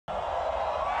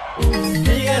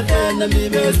Nigga mi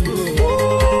besku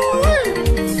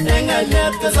Enga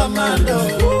net ke zamando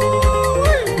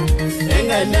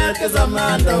Enga net ke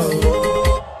zamando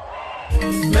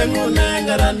Mengune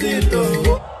ngarandito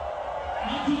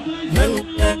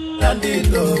Mengune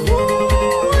ngarandito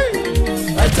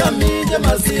Achamija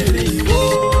mazili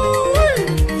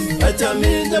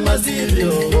Achamija mazili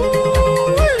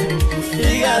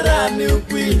Igarani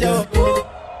ukwinja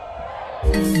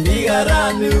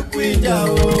Igarani ukwinja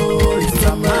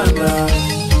Samanda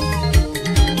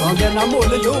Onge na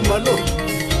mole luma lo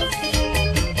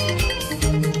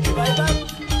Bye bye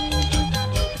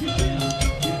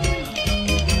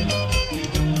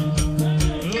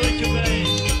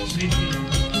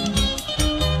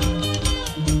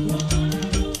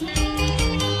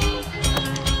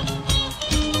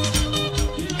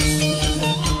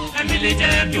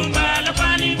Jumba la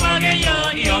pani boge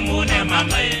yo mune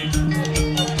mama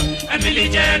Emily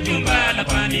Jumba la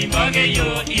pani boge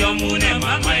yo mune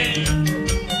mama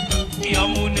yo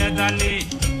mune dali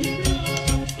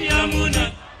yo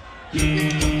mune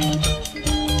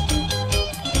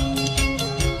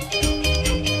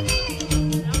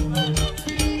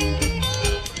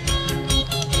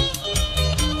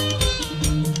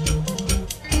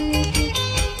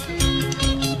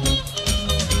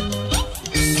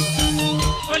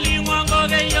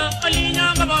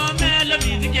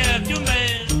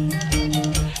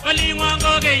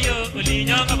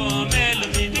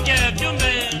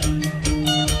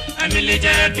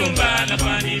Jumba la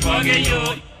pani boge yo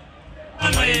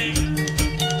mama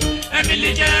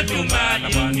Emily Jumba la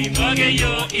pani boge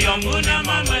yo muna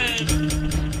mama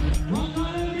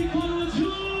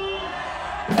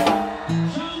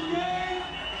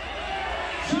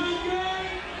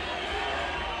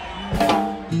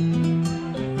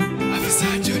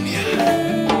Officer Junior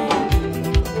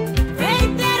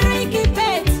Reggae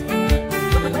Pet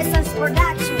Western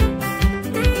Production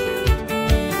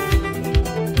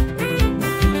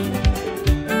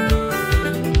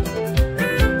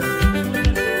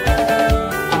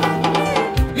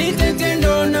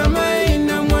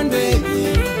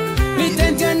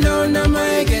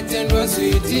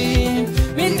Sweetie,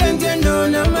 me tentendo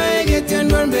na my getting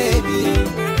one baby.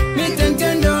 Me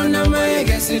tentendo na my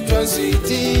guess it was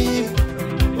sweetie.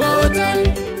 Botan,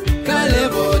 kale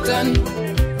botan.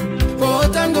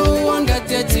 Botan go on got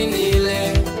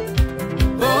tetinile.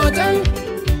 Botan,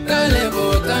 kale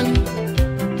botan.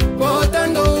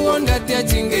 Botan go on got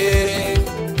tetingere.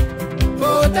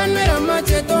 Botan mera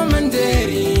mache to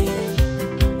manderi.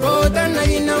 Botan na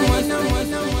ina mwana.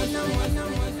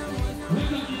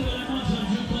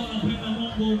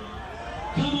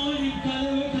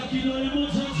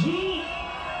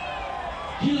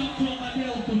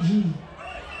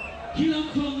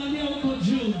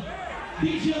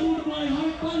 DJ Rudeboy,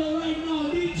 hot color right now,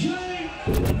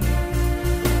 DJ.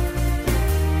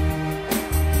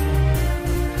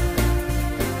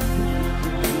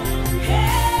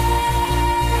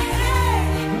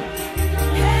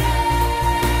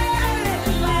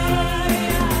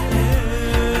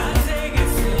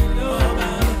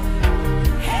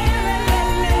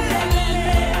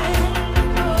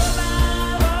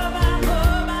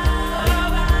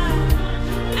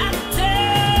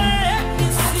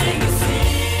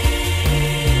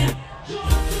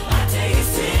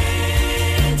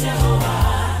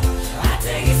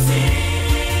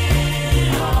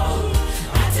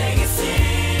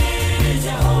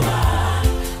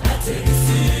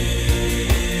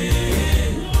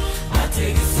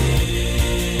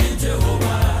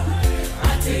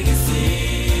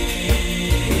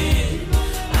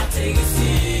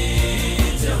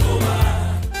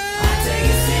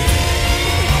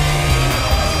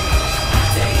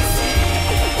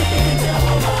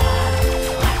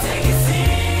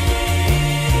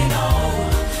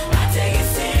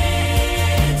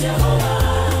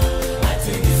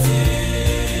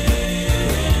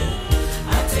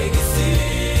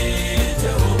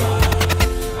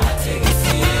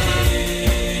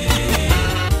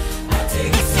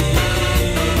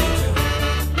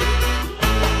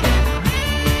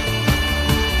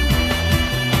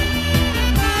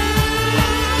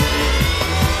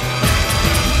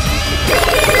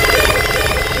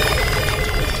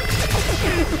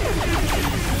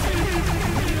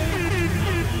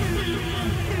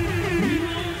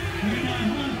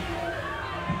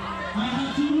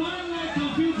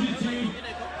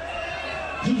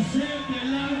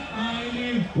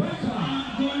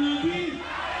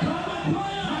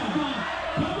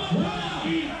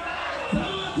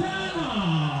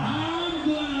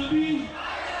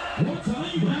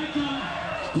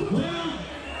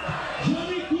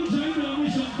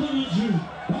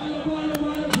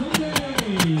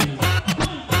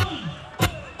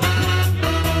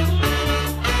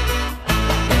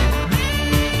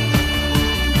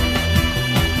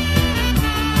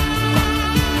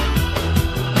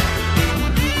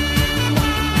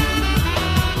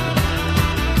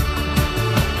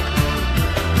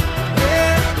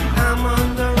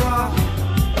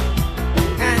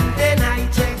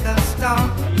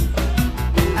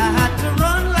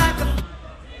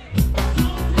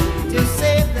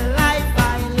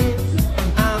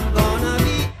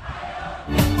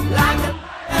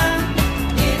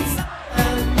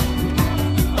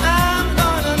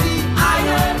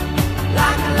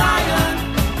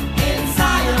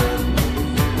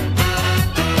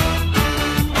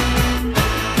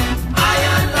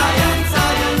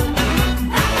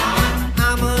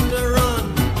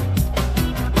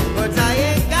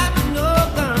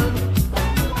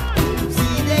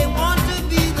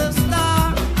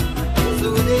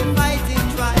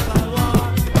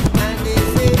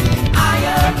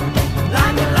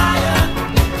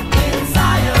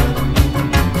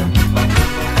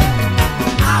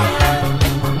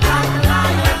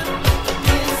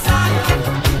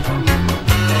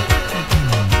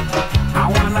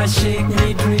 shake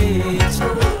me dreams?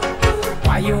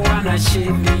 Why you wanna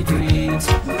shake me dreams?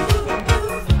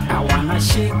 I wanna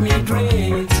shake me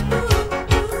dreams.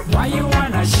 Why you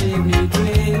wanna shake me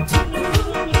dreams?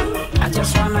 I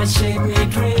just wanna shake me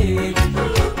dreams.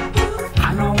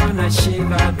 I don't wanna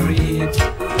shave a dreams.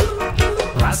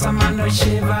 Rasta man no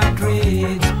shave a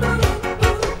dreams.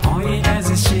 Only does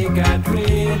is shake a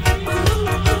dreams.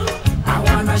 I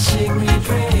wanna shake me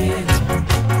dreams.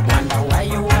 Wonder why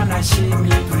you wanna shake me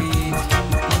dreams?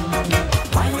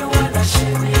 Why you wanna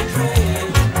shake me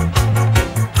dreams?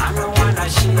 I don't wanna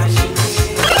shake me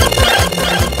dreams.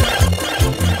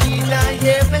 Did I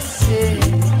ever say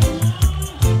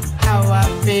how I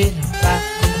feel about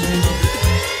you?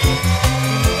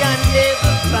 I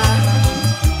never found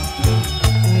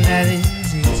that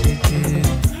easy to do.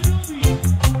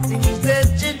 Things that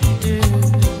you do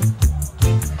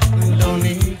don't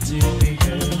need to be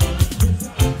heard.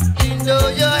 You know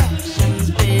your actions,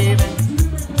 baby,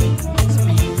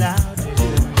 speak louder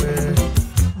than words.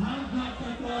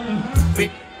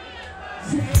 Pick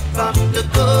up the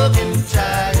book and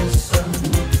try yourself.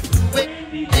 Wait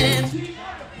and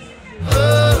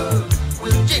oh,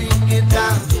 we'll take it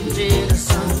down to the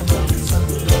sun.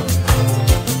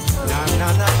 Na na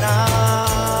na na.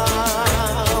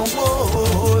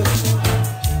 Whoa.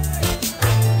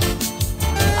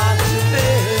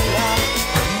 Antebella.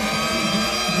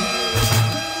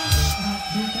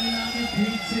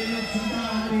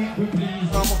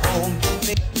 Come home to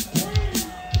me.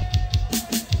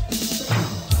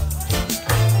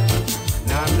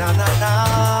 Na na na na.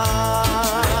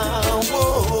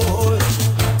 Whoa.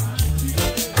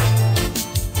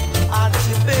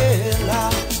 Antebella.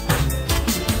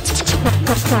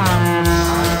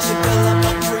 Antebella,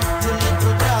 my pretty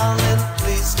little darling,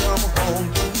 please come home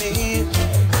to me.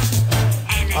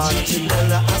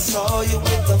 Antebella, I saw you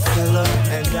with a fella,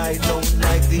 and I don't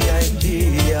like the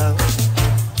idea.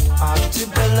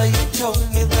 Antebella, you told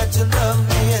me that you love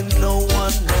me and no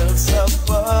one else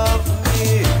above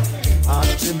me.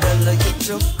 Antebella, you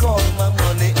took all my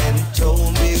money and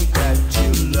told me that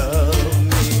you love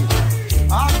me.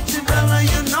 Antebella,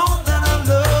 you know that I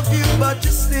love you, but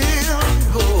you still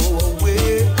go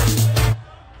away.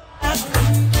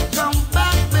 Come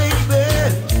back, baby,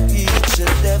 each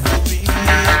and every day.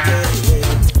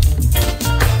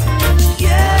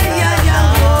 Yeah, yeah, yeah,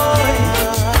 boy.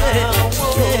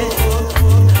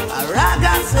 A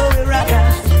raga, so a raga,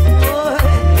 boy.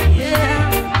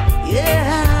 Yeah,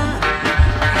 yeah.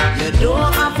 You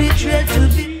don't have to trade to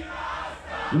be.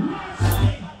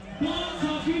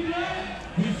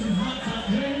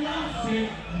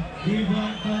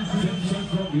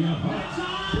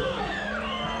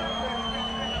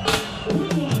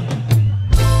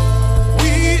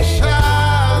 We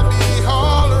shall be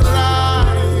all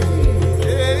right.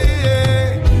 Yeah,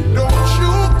 don't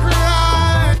you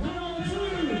cry.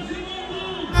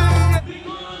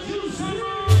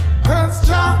 'Cause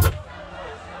John.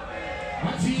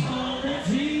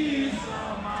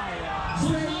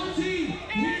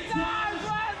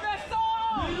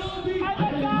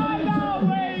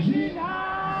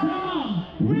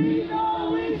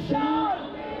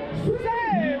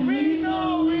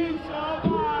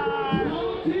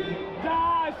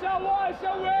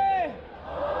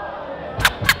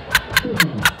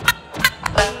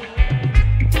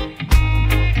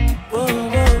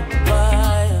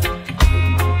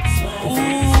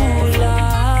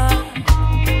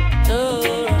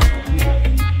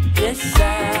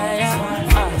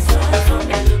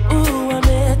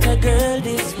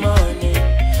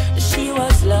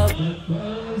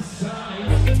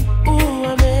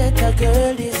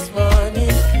 Girl this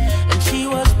morning, and she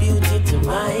was beauty to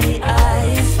my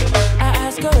eyes. I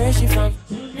asked her where she from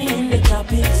in the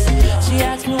tropics. She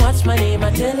asked me what's my name, I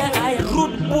tell her I am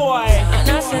Rudeboy. And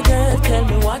I said, girl, tell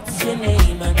me what's your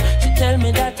name, and she tell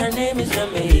me that her name is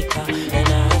Jamaica. And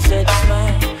I said,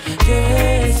 smile,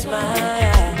 girl,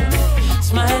 smile,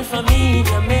 smile for me,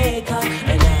 Jamaica.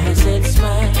 And I said,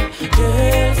 smile,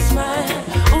 girl, smile,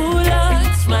 ooh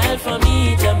Lord, smile for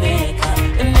me, Jamaica.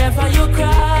 And never you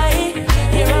cry.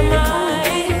 Here am I,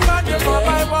 I'm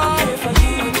here for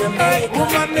you, Jamaica.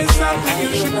 Woman is something you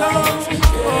should know.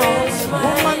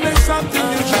 Woman is something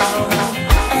you should know.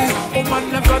 Woman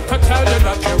never to tell you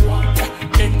that you want it.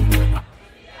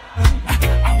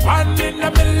 One in a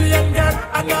million, girl,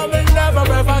 and I will never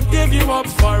ever give you up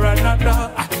for another.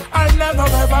 I'll never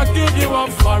ever give you up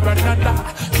for another.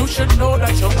 You should know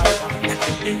that you're my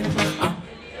one.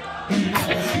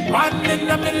 One in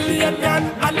a million, girl,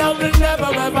 and I will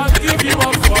never ever give you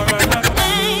up for another.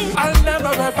 I'll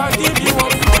never ever give you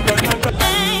up for another.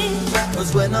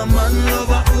 Cause when a man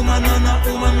love a woman and a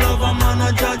woman love a man, a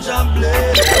judge a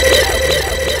blame.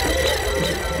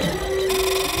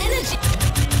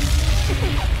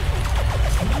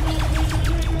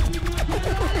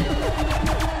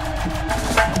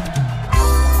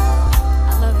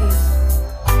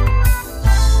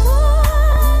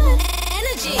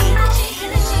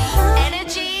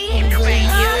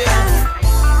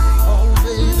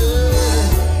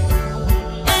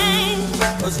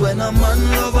 When a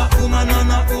man love a woman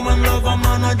and a woman love a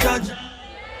man, a judge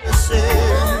the same.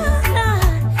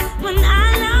 When I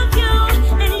love you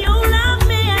and you love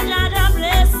me, I got a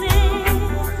blessing.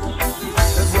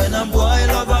 Cause when a boy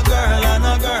love a girl and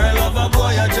a girl love a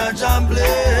boy, a judge a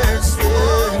blessing.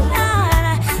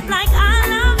 Like I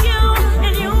love you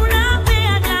and you love me,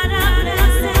 I got a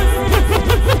blessing.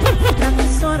 I'm the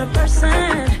sort of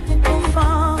person who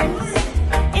falls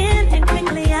in and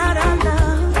quickly out of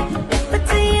love.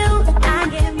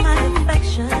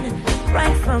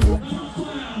 Right from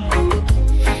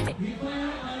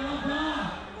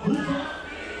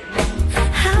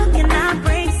how can I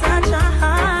break such a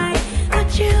heart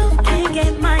that you can't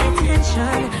get my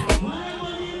attention?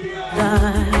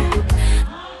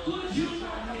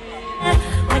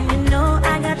 When you know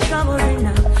I got trouble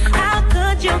enough, how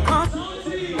could you call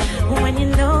when you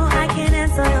know I can't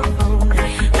answer your phone?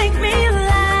 Make me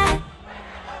lie,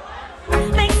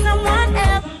 make someone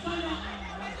else.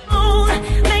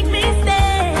 Make me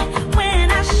stay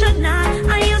when I should not.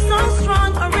 Are you so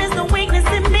strong or is the weakness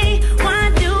in me? Why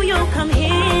do you come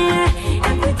here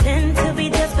and pretend to be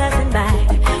just passing by?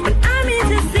 When I mean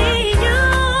to see you,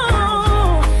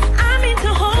 I mean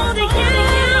to hold you.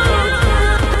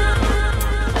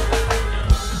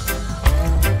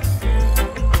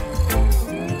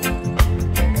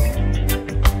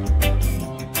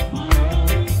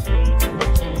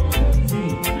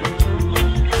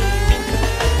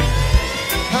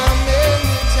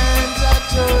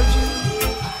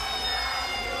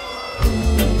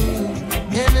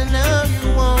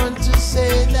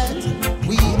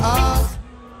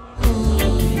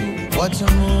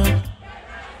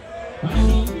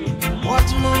 What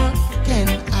more can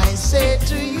I say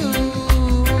to you?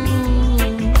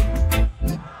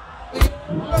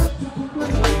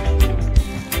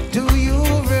 Do you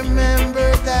remember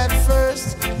that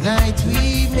first night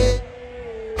we met?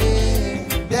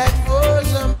 That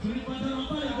was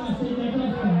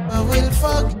I will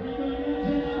fuck.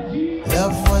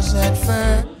 Love was at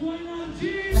first,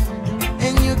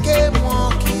 and you came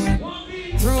walking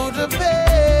through the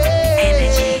bed.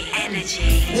 Energy.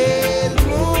 Pale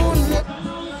moonlight.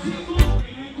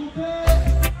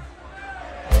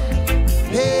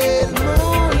 Pale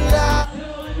moonlight.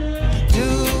 Do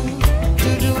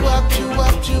up, do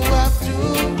up, do up, do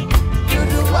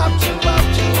up, do up,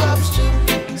 do up, do.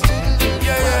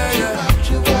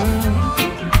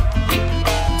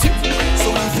 So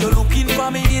if you're looking for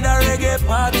me in a reggae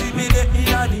party, me let me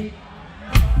in.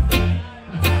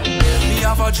 Me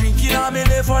have a drink in a me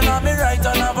left and a me right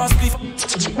and have a spliff.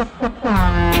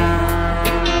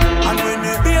 And when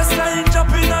the bassline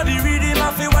jump in a the rhythm, I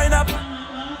feel wind up.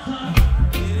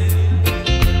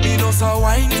 Me no so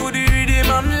wine to the rhythm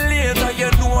and later you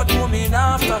know what coming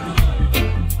after me.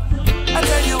 I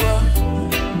tell you what,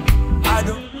 I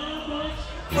don't.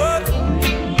 But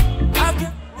I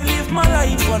can't live my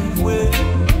life one way.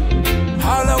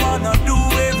 All I wanna do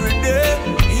every day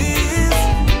is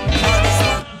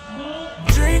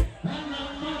drink.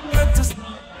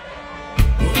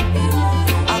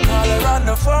 I call her on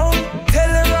the phone, tell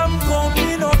her I'm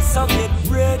coming up, so get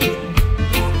ready.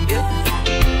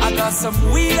 Yeah. I got some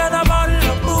weed and a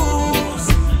bottle of booze.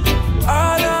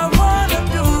 All I wanna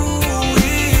do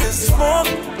is smoke,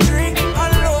 drink,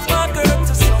 and love my girl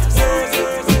to some.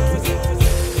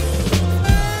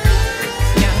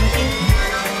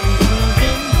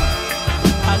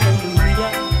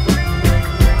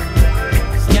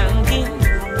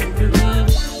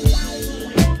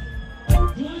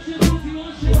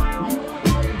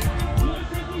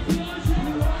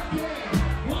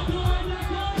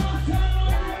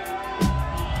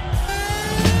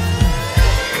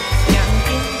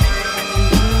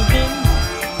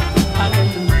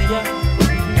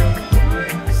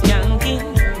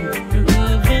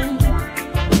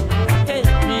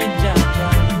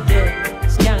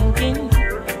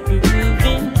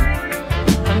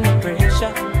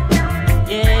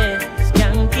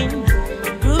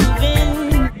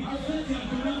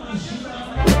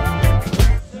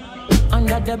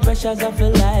 The pressures of your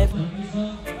life.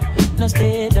 No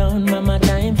stay down, mama,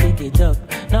 time pick it up.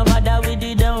 No bother with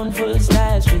the down, full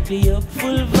style, strictly up,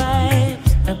 full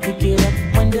vibes. Now pick it up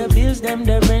when the bills, them,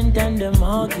 the rent and the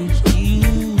mortgage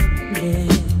due.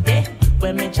 yeah.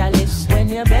 When me chalice, when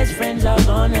your best friends are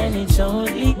gone and it's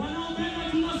only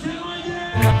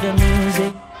up the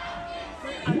music.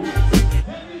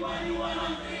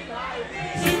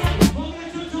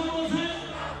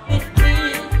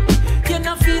 You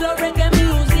know feel a reggae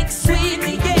music sweet,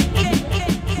 yeah.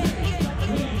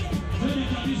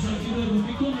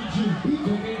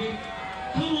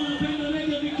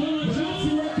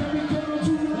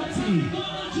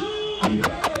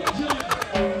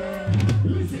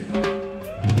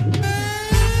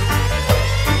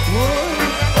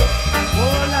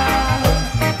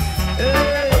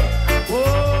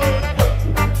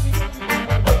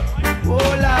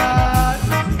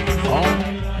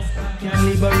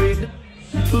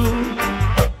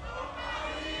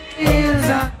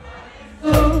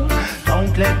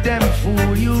 Don't let them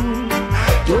fool you.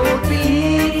 Don't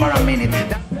believe for a minute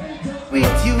that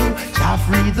with you shall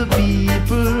free the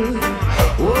people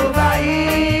over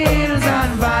hills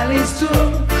and valleys too.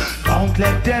 Don't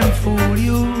let them fool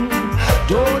you.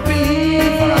 Don't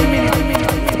believe for a minute.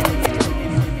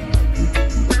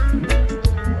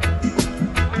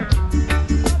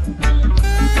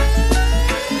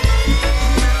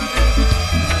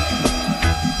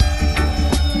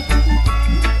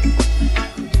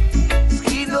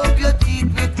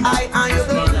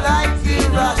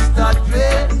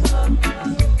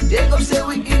 Say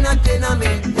we in a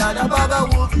tenement, yeah, the bag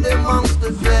of wolf, the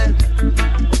monster fell.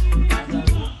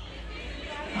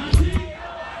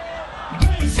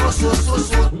 So.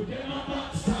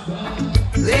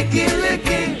 Licky,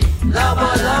 lava.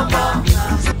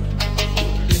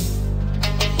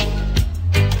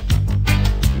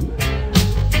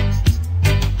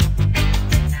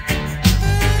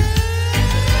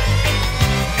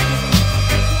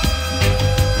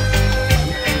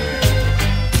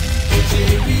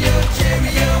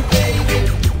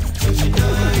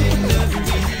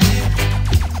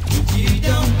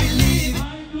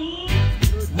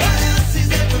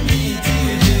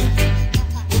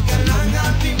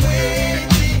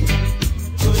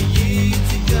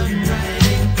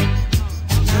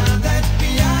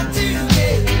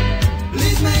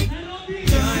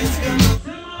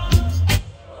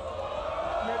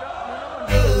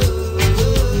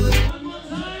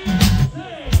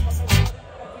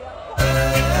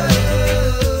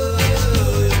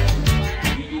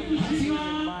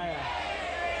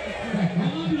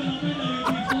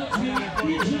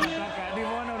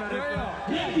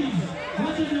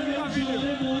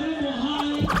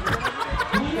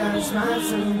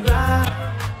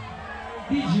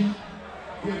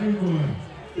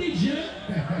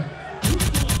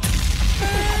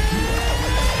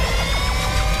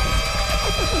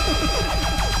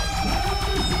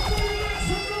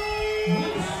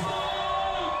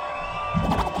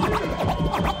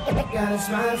 Gotta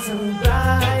smile so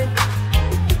bright.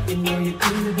 You know you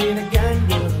could have been a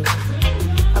candle.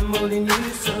 I'm holding you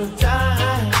so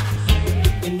tight.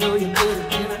 You know you could have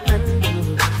been a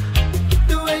handle.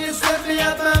 The way you swept me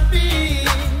off my feet.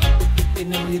 You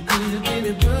know you could have been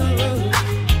a boo.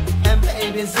 And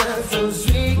baby, so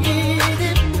sweet.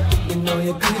 You know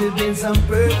you could have been some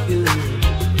perfume.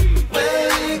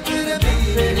 Well, you could have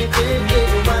been anything that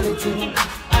you wanted to.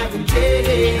 I can tell.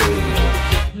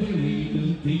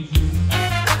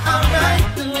 Alright,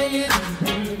 the way you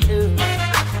do.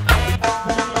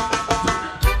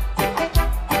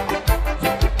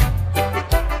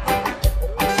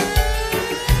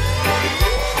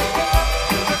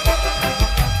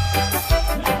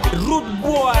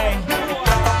 Rudeboy.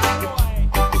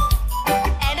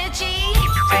 Energy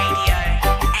radio.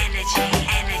 Energy.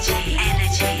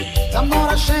 I'm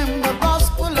not ashamed of the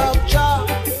gospel of Jah.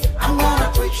 I'm gonna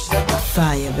preach the gospel.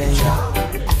 Fire, baby.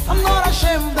 I'm not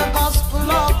ashamed of the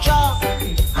gospel of Jah.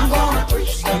 I'm gonna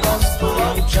preach the gospel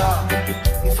of Jah.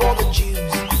 Before the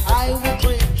Jews, I will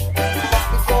preach.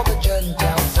 Before the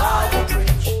Gentiles, I will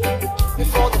preach.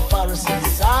 Before the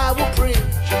Pharisees, I will preach.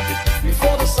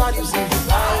 Before the Sadducees,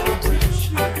 I will preach.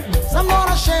 So I'm not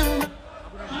ashamed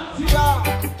of Jah.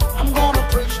 I'm gonna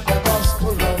preach the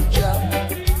gospel of Jah.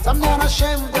 So I'm not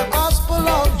ashamed of the gospel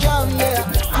of Jah. Yeah,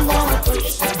 I'm gonna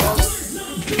preach the gospel.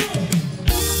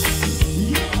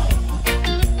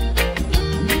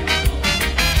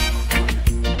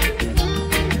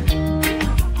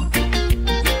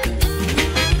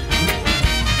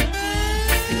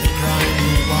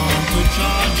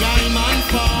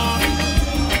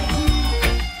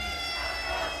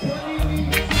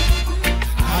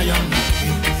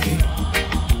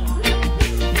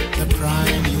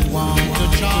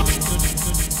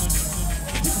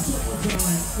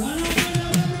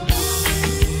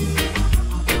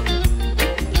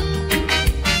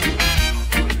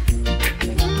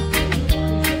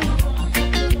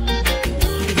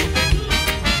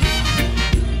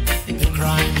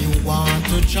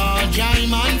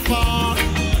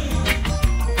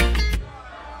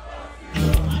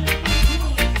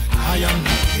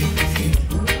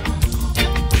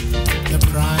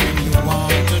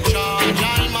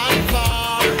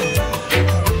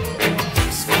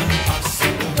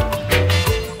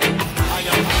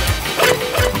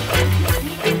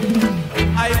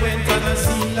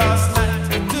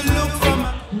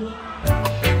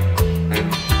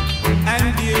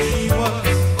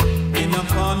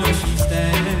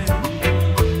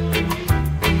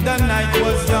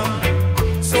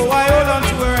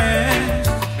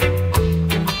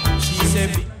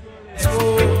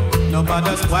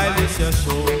 want to spoil this your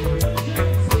show.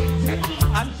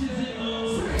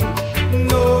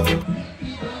 No,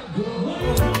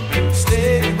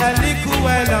 stay a little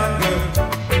while longer.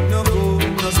 No go,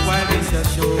 no spoil this your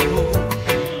show.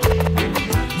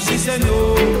 She said no,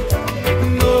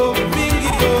 no,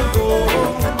 bingy don't go.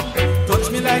 Touch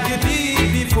me like you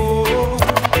did before.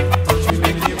 Touch me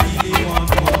when you really want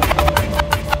more.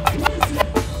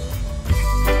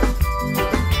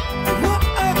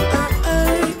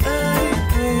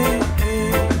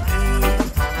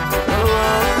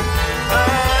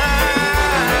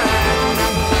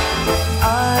 I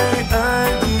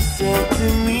heard you say to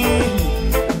me,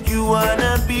 you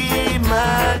wanna be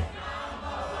my.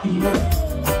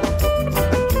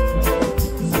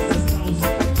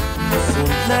 So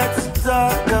let's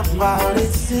talk about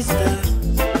it, sister.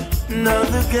 Now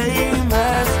the game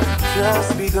has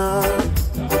just begun.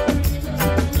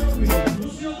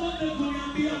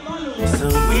 So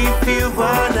if you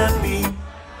wanna be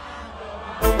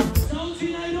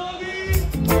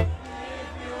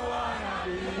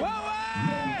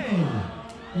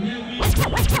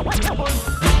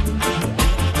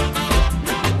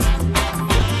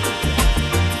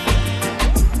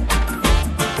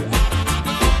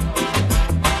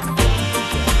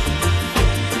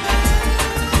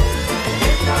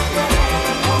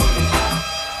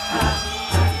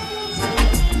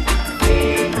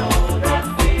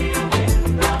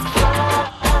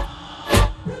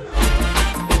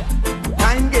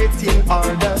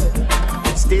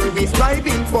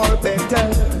striving for better,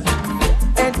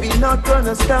 and we're not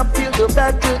gonna stop till the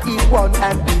battle is won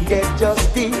and we get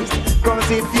justice.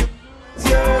 Cause if you lose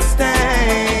your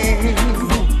stand,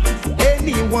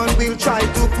 anyone will try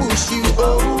to push you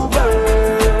over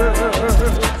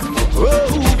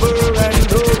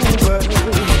and over.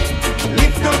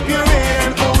 Lift up your head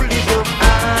and hold it up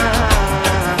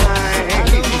high.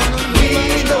 We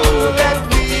know that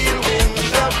we'll win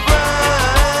the prize.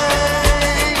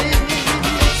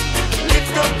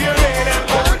 Lift up your head and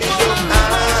hold it up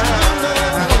high.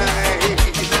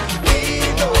 We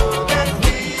know that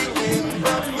we'll win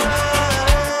the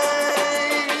prize.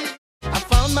 I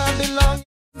found my belongings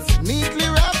neatly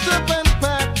wrapped up and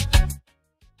packed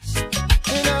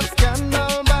in a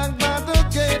scandal bag by the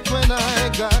gate when I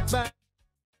got back.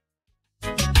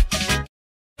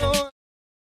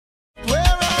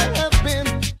 Where I have been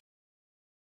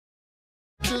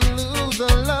to lose a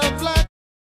love like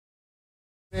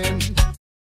this.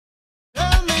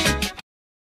 Tell me,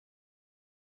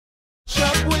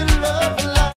 shop with love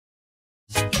like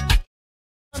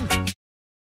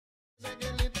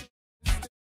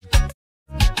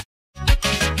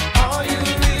are you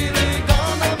really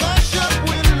gonna mash up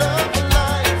with love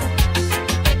life?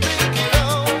 Think it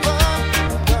over,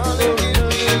 darling, give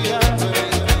me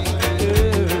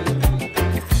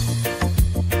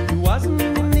You wasn't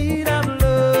in need of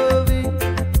loving,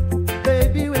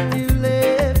 baby, when you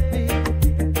left me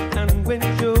and went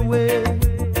your way.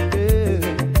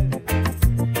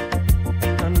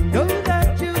 I know that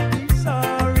you'll be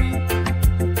sorry,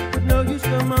 but no use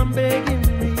come on begging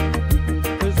me,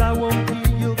 'cause I won't be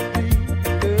your plea.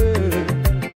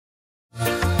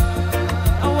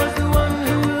 I was the one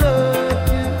who loved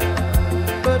you,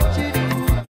 but you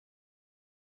didn't.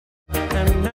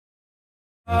 And now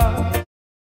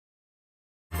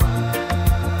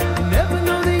never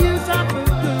know the use of a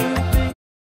good thing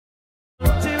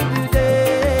until the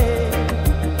day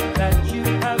that you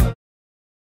have.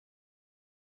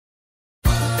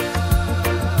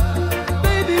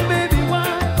 Baby, baby, why,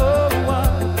 oh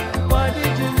why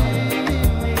did you leave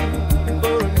me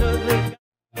for another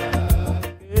guy?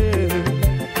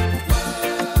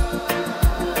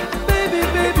 Baby,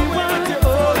 baby, why,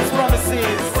 oh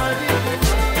promises why did you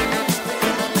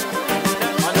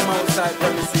on the outside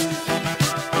premises.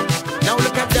 Now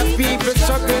look at the people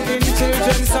struggling,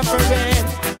 children suffering.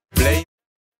 Blame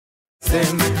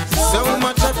them. So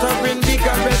much uttering,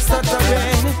 bigger rest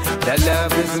stuttering. The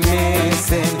love is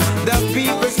missing. The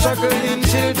people struggling,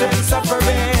 children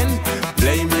suffering.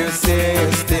 Blame your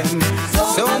system.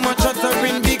 So much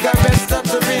uttering, bigger rest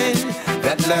stuttering.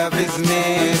 That love is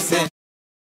missing.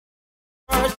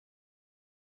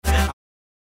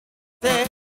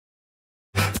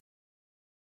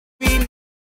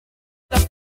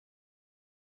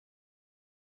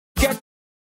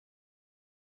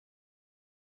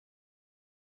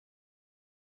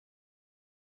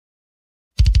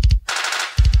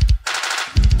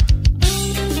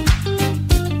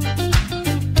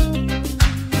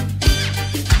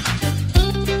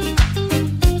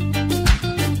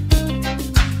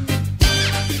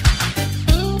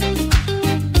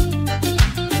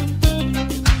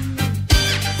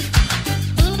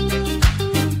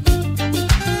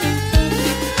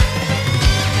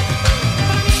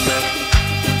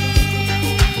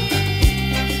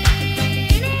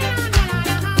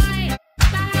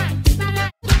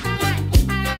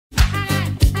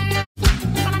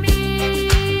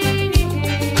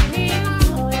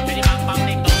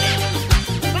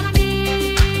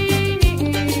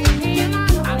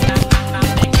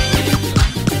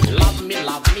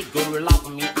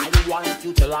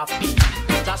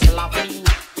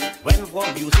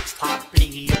 whenever music start play,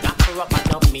 you got to rub and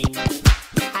dub me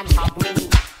and hug me.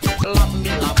 Love me,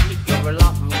 girl,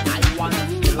 love me. I want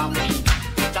you to love me,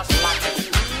 just like me.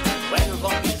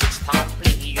 Whenever music start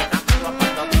play, you got to rub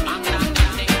and dub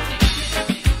me.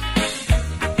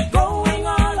 Going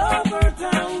all over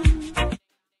town.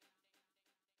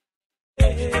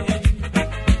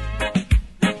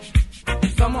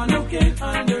 Someone who can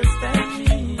understand me.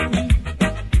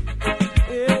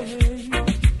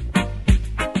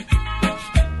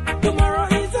 Tomorrow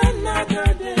is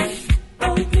another day.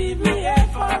 Don't leave me here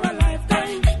for a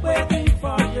lifetime, waiting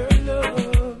for your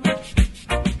love.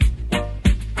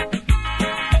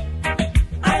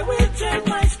 I will change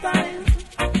my style.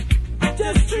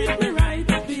 Just treat me right,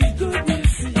 be good, you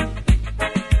see.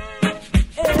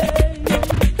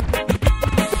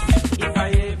 If I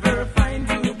ever find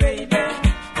you, baby,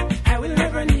 I will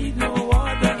never need no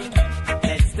water.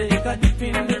 Let's take a dip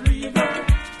in the river.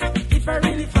 If I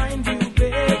really find you, baby.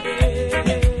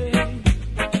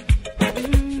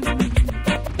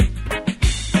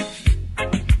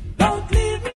 Don't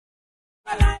leave me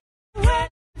while I wait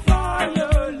for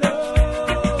your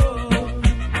love.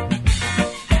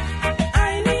 I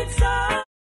need some.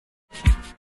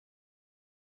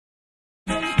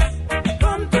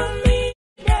 Come to me,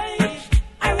 babe.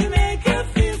 I will make you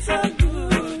feel so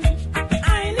good.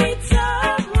 I need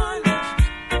someone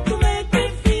to make me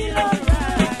feel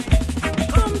alright.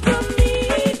 Come to me,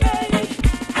 babe.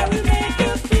 I will make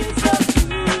you feel so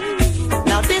good.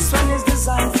 Now this one is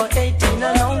designed for 18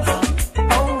 and over.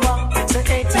 Over, say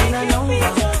 18 and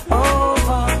over.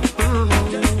 Over.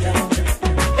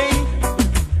 Hey,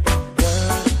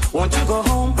 girl, won't you go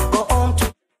home to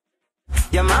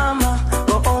your mama,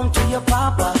 go home to your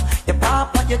papa. Your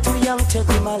papa, you're too young to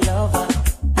be my lover,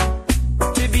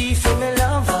 to be for me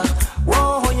lover.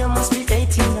 Whoa, you must be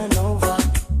 18 and over.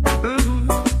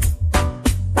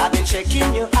 I've been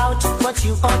checking you out, but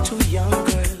you are too young,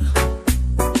 girl.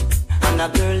 And a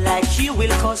girl like you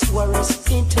will cause worries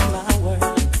into my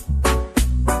world.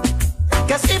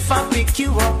 Cause if I pick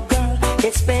you up, girl,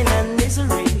 it's pain and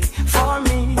misery for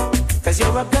me. Cause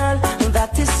you're a girl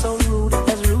that is so rude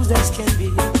as can be.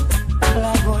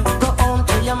 Like, boy, go home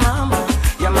to your mama,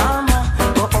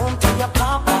 go home to your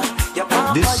papa, your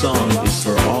papa. This song is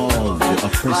for all the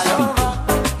oppressed people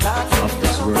of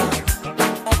this world.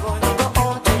 Go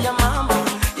home to your mama,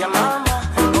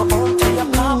 go home to your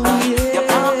papa, your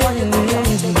papa, you too young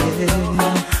to be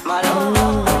my lover.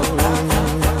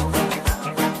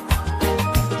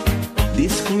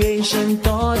 This creation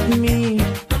taught me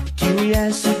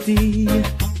curiosity.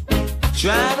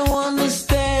 Try to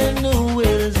understand the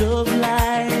ways of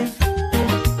life.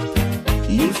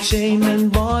 You've chained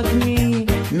and bought me,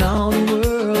 now the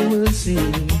world will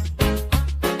see.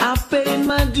 I paid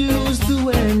my dues to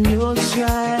end your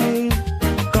strife.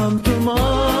 Come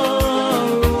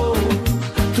tomorrow,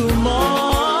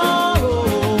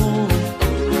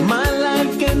 my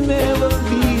life can never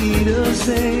be the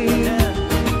same.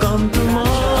 Come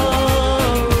tomorrow,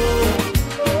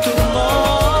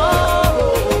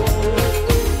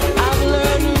 I've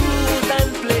learned to move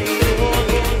and play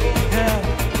the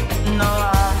game. No,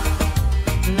 I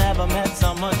never met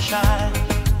someone shy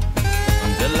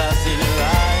until I see the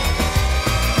right.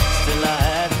 Still I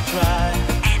had to try.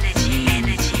 Energy.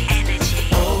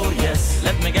 Oh yes,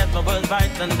 let me get my words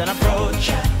right and then approach.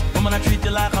 Woman, I treat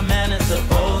you like a man is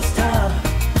supposed to.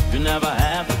 You never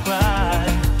have to cry.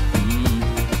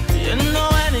 You know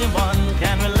anyone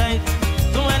can relate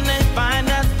to when they find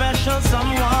that special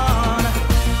someone.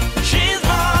 She's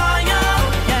royal,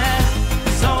 yeah,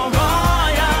 so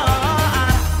royal.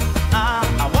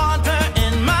 I want her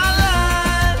in my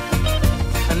life.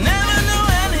 I never knew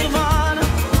anyone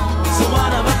so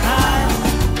one of a kind.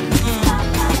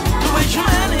 To wish you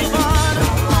anyone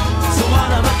so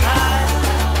one of a kind.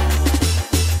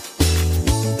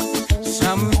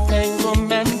 Some things were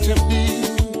meant to be,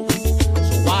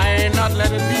 so why not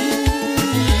let it be?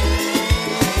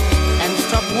 And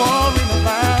stop worrying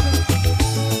about it.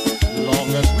 Long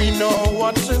as we know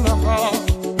what's in the heart,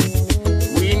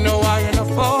 we know why in the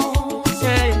fall.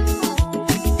 Say,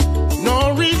 no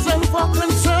reason for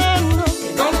concern.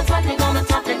 They're gonna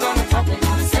talk,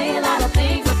 gonna say a lot of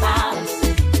things about us.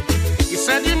 You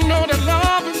said you know that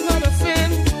love is not a sin,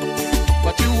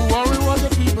 but you worry what the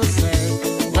people say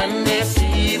when they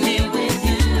see me with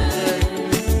you.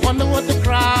 Wonder what the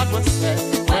crowd would say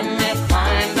when they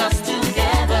find us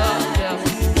together.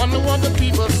 Wonder what the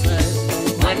people say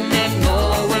when they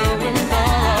know we're in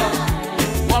love.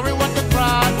 Worry what the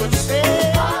crowd would say.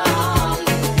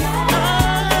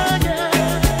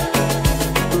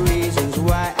 Reasons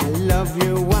why I love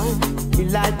you, one, you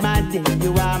light my day,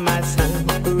 you are my sun.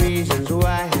 Reasons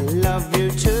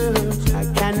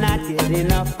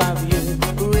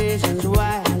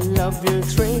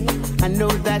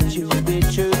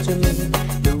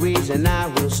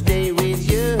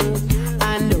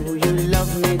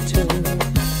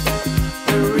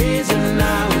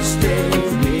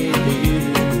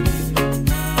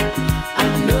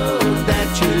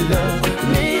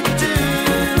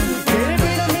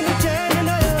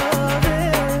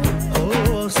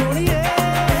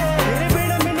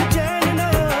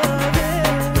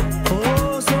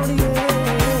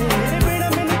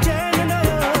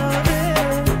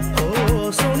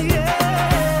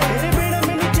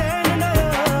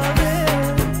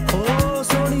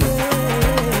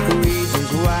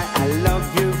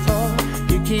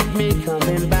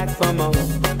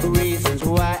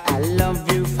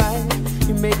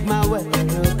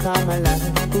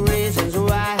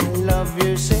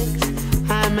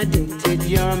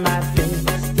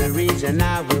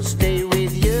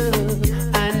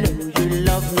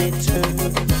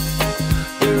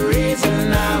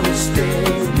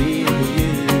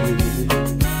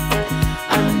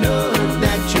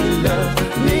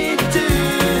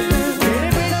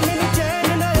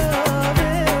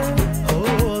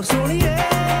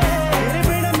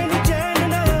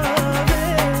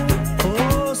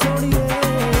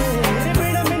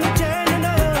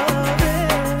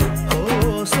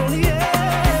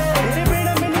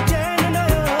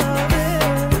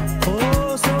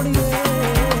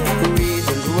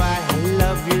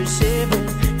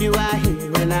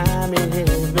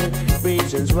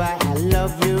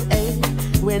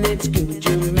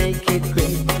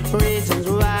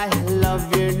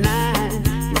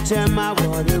turn my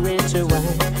water into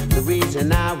wine. The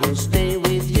reason I will stay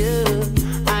with you,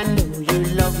 I know you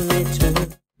love me too.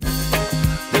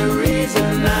 The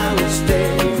reason I will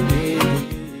stay with you,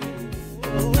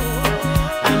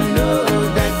 I know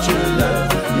that you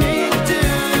love me too.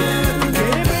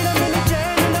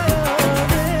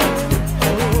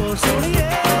 Oh, so yeah.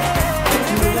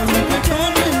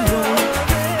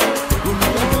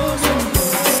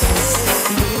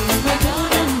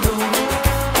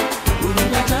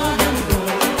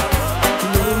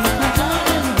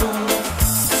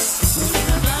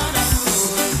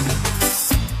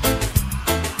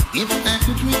 If I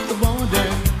could reach the border,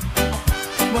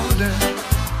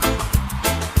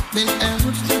 then I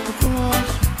would step across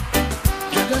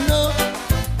to the north.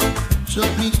 So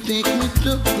please take me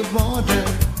to the border,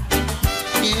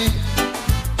 yeah.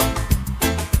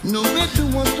 No matter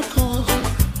what the cost,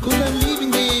 'cause I'm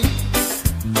leaving here.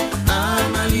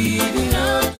 I'm leaving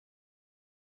out,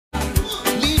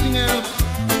 leaving out.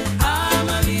 I'm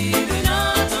leaving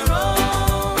out the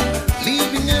road,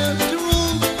 leaving out the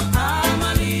road. I'm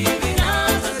leaving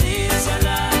out the this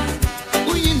life.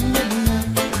 Oh, you never,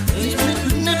 this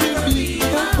could never be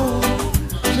home.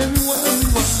 Tell me why we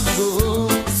want to go.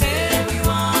 Say we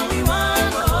want to go.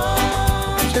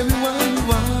 Tell me why we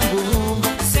want to go.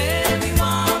 Say we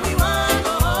want to go.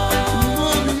 We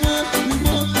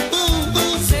want to go.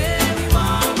 Say we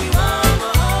want to go.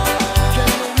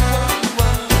 Tell me why we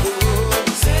want to go.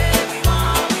 Say we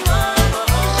want to go.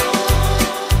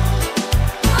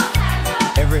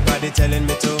 Everybody telling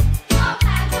me to.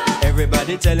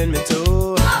 Everybody telling me to.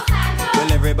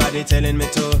 Well, everybody telling me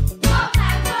to.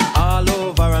 All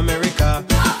over America.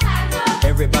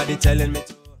 Everybody telling me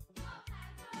to.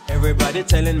 Everybody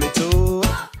telling me to.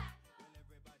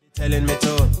 Everybody telling me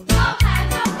to.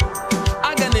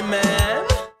 Agony man.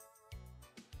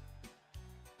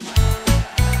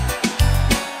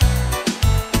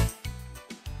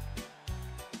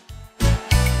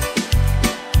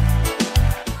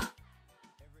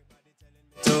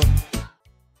 To.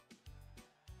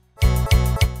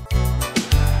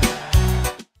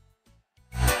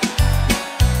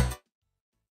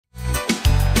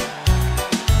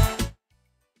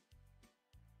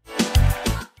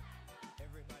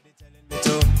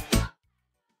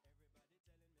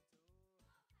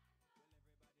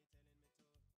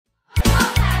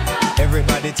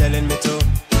 Everybody telling me to.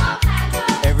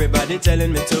 Everybody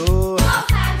telling me to.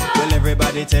 Well,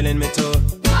 everybody telling me to.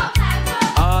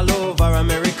 All over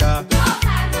America.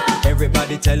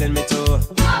 Everybody telling me to.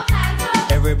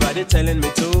 Everybody telling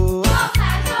me to.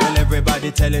 Well,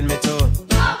 everybody telling me to.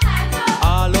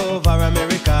 All over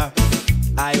America.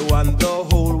 I want the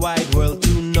whole wide world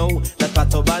to know that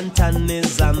Pato Bantan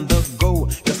is on the go.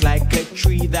 Just like a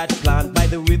tree that planted by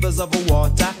the rivers of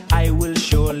water, I will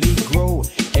surely grow.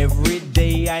 Every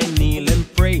day I kneel and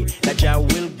pray that Jah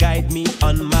will guide me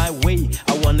on my way.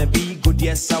 I wanna be good,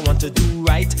 yes, I want to do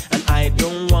right, and I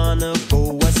don't wanna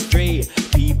go astray.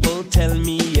 People tell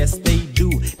me, yes, they do.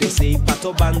 They say,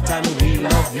 Pato Bantan, we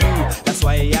love you. That's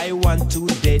why I want to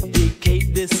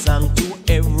dedicate this song to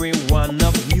every one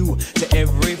of you, to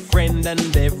every friend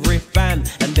and every fan,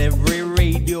 and every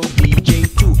radio DJ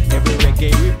too, every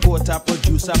reggae reporter,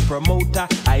 producer, promoter.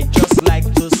 I just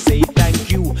like to say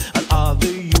thank you. And all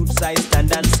the youths I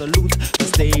stand and salute for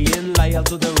staying loyal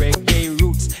to the reggae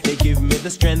roots. They give me the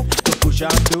strength to push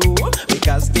on through,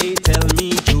 because they tell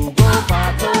me to go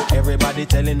Pato. Everybody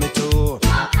telling me to.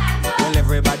 Well,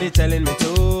 everybody telling me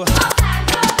to.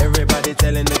 Everybody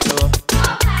telling me to.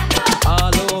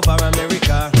 All over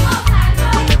America.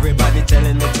 Well, everybody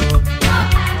telling me to.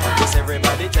 Yes,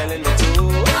 everybody telling me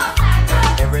to.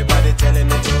 Everybody telling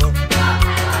me to.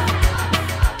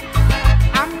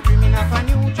 I'm dreaming of a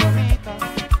new Jamaica,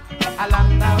 a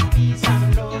land of peace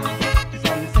and love.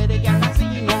 Some say they cannot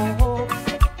see no hope,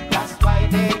 that's why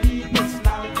they keep it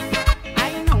slow.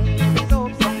 I know there is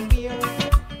hope somewhere,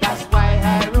 that's why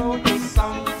I wrote this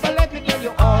song. So let me tell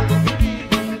you all who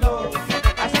believe in love,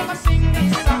 I say go sing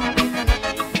this song with me.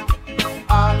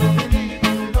 All who believe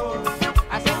in love,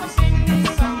 I say go sing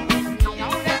this song with me.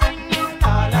 All they singing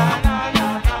la la la la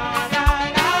la la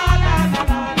la la la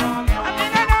la la. I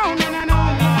mean I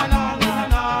know,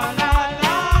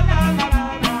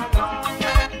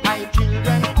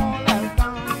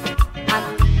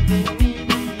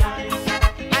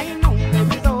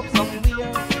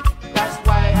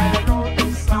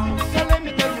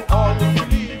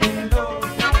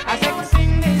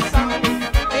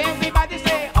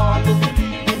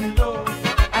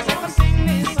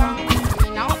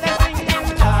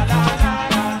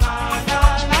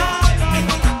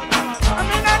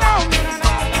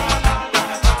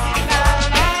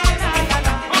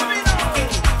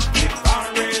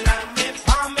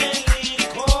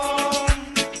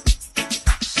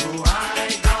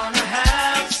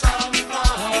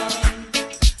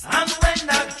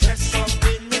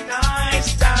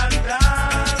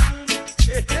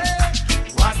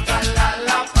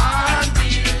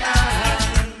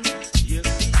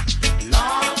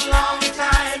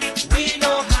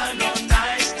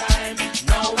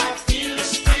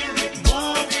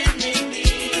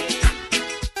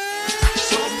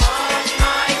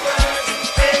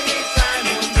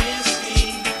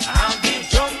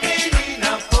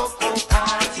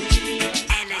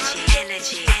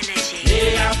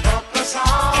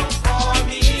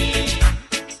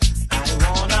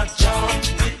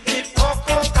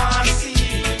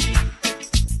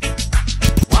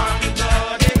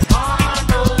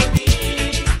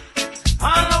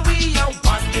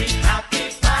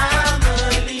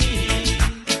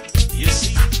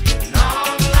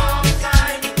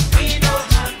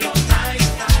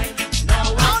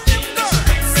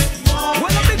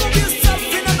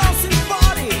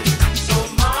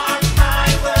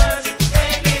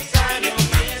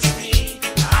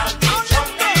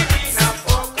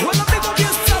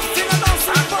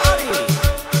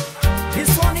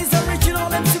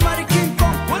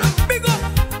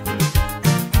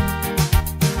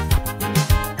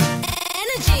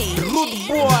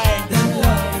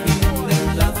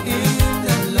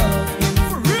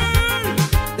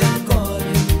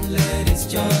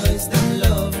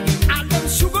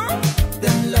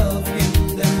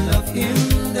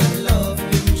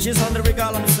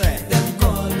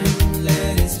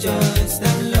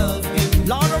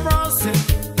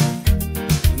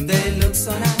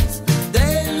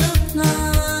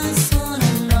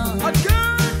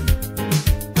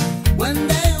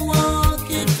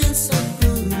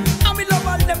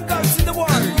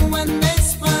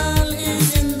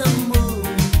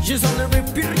 Just only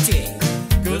repeat it.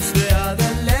 Cause they are the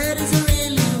ladies who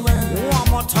really want. One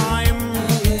more time.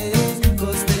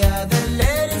 Cause they are the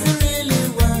ladies who really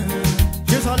want.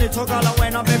 Just only talk all the way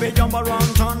now, baby, jump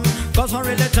around town. Cause I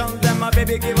really tell them, my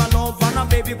baby give a love. And a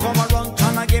baby come around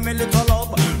town and give me little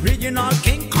love. Regional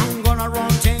King Kong gonna run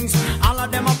things. All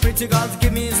of them are pretty girls,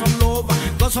 give me some love.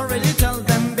 Cause I really tell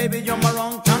them, baby, jump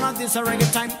around town. And this a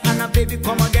reggae time, and a baby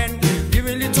come again. Give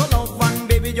me little love, and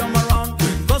baby, jump around.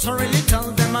 Cause I really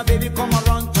tell them, my baby come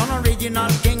around town. Original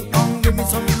King Kong, give me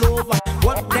some love.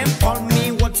 What them call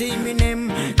me, what's in my name?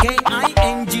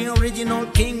 K-I-N-G, original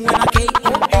king. When I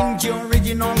K-O-N-G,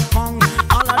 original Kong.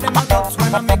 All of them are dogs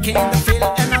when I'm making the feel.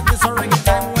 And at this a reggae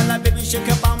time, when I baby shake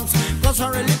your bounce. Cause I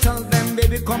really tell them,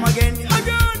 baby, come again.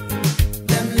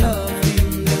 Them love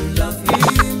him, them love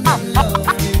him, them love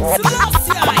him.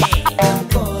 Them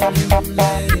call him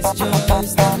ladies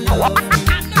choice, them love him.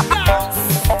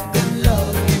 Them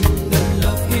love him, them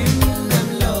love him, them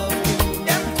love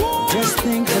him. Just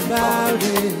think about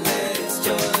it.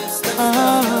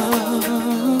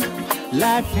 Oh,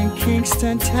 life in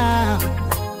Kingston Town.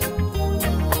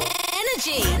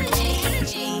 Energy, energy,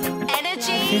 energy,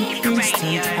 energy. In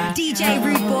Kingston Town. DJ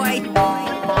Rudeboy.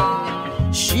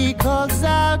 She calls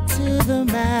out to the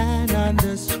man on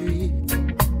the street.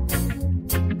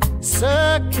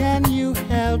 Sir, can you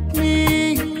help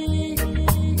me?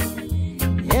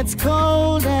 It's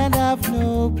cold and I've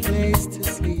no place to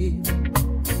sleep.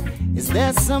 Is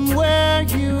there somewhere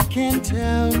you can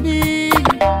tell me?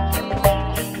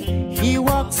 He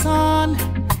walks on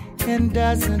and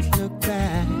doesn't look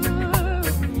back.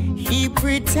 He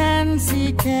pretends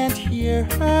he can't hear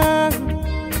her.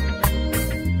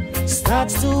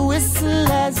 Starts to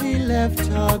whistle as he left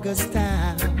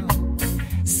Augustown.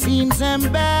 Seems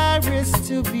embarrassed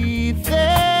to be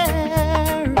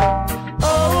there.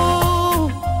 Oh,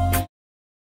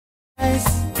 it's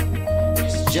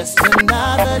just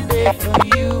another day for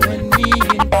you and me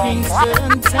in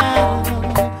Kingston Town.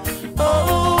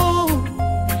 Oh,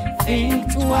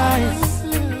 think twice.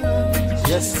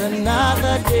 Just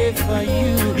another day for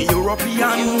you. The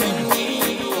European,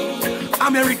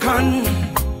 American,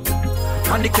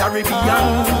 and the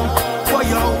Caribbean. For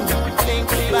you, think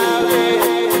about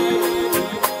it.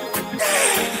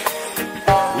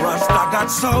 Rasta got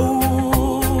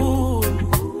soul,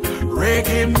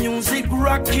 reggae music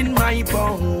rocking my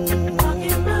bone,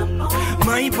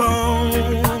 my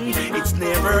bone. It's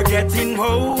never getting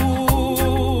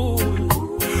old.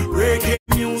 Reggae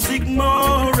music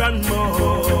more and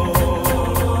more.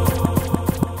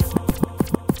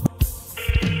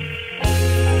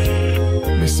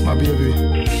 Miss my baby,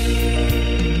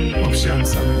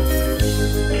 options.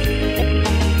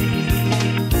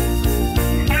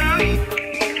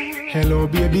 Hello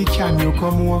baby, can you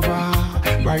come over?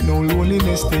 Right now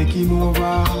loneliness taking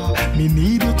over. Me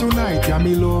need you tonight, yeah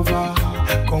me lover.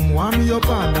 Come warm me up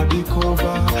under the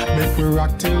cover. Make we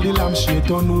rock till the lampshade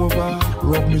turn over.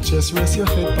 Rub me chest, rest your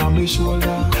head on me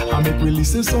shoulder. And make we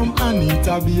listen some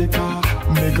Anita Baker.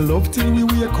 Make love till we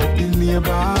wake up the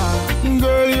neighbor.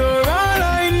 Girl, you're all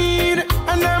I need,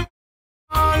 and I'm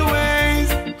always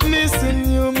missing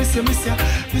you. Miss you, miss you,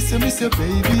 miss you, miss you,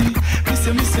 baby. Miss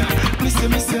you, miss you, miss you,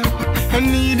 miss you. I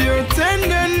need your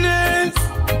tenderness.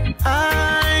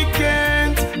 I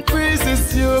can't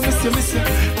resist you. Miss you, miss you,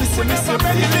 miss you, miss you,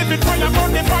 baby. Live it fire,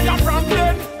 burn the fire from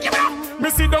them. Me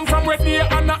see them from where they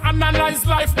analyze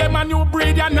life. Them a new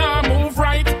breed, and now move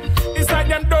right. It's like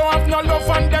them don't have no love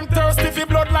and them thirsty for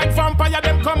blood like vampire.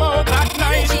 Them come out at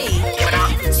night.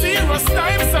 Serious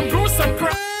times, some gruesome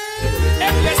crime.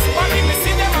 Endless body, me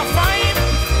see them a fight.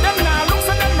 Them now look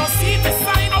so them no see the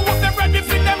sign. I want them ready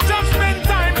for them judgment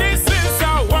time. This is a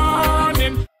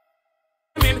warning.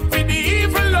 For the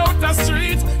evil out the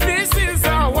street. This is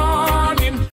a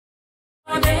warning.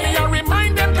 Me a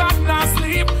remind them that not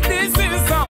sleep. This is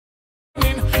a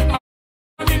warning.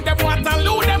 Them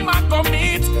Waterloo, them a go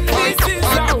meet. This is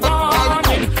a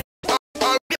warning.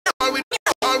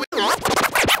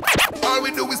 All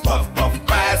we do is puff, puff,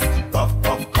 pass,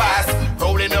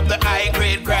 rolling up the high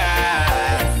grade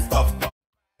grass. Puff,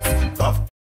 puff,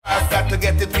 pass, got to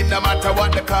get it in no matter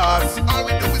what the cost. All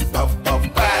we do is puff,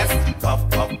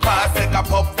 pass, take a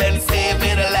puff, then save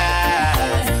me the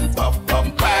last. Puff,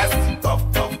 pass,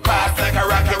 like a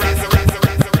rocket racer.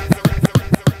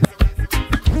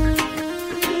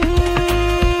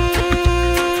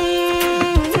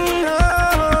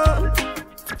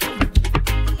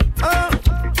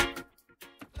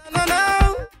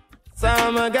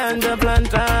 I'm a ganja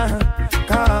planter.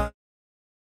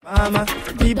 Mama,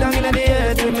 deep down in the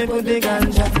earth, when me put the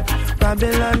ganja.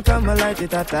 Babylon come and light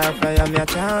it at a fire, me a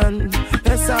chant.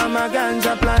 Yes, I'm a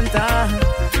ganja planter.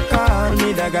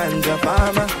 a ganja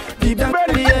farmer. Keep that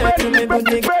belly air to me good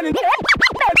thing.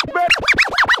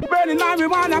 Burning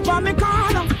marijuana from me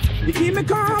corner. You keep me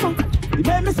calm, you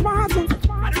make me smarter.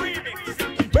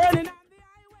 Burning on the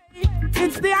highway,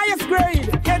 it's the highest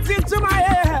grade. Gets into my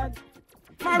head.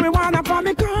 Marijuana from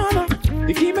me corner.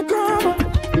 You keep me calm,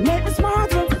 you make me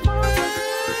smarter.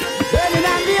 Burning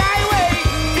on the highway,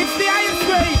 it's the highest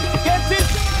grade. Gets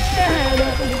into my head.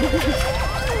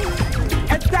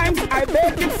 At times I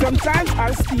bake it, sometimes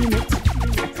I'll steam it.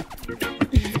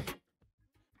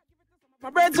 My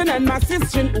brethren and my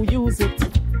sister who use it.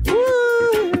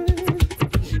 Ooh.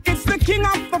 It's the king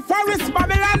of the forest,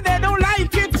 Babylon, they don't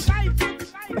like it.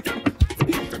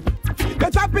 They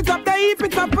chop it up, they heap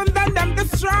it up, and then them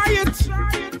destroy it.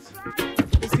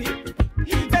 You see,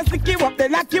 they stick you up, they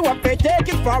lock you up, they take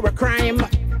it for a crime.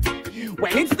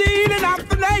 When it's the healing of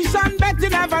the nation, bet you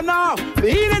never know. The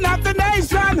healing of the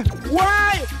nation.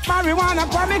 Why? Marijuana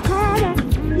for me calmer.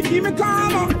 You keep me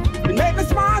calmer, you make me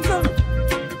smarter.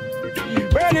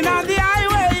 Burning on the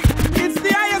highway, it's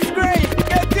the highest grade.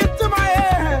 Get into my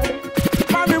head.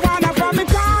 Marijuana from the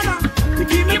corner, to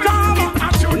keep me calmer.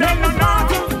 You make me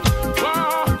smarter.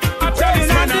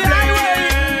 Burning on the highway,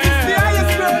 it's the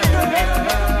highest grade.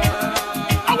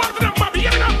 I want them, Bobby,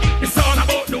 hear me now. It's all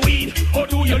about the weed. Oh,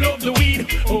 do you love the weed?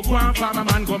 Oh, go on, farmer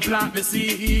man, go and plant the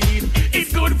seed.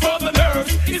 It's good for the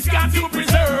nerves. It's got to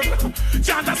preserve.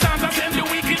 Chanta Santa send the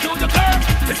wicked to the curb.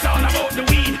 It's all about the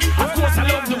weed. Of course, I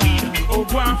love the weed. Oh,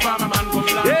 go on, farmer man, go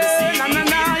plant the seed.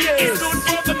 Yes. It's good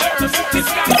for the nerves.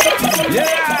 It's got to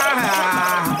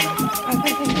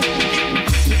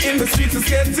In the streets it's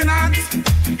getting hot,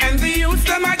 and the youth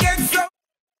them I get so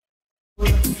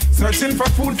searching for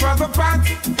food for the pot,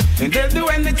 and they'll do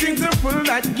anything to fill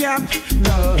that gap.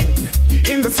 No,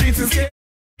 in the streets it's getting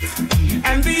hot,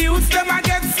 and the youth them I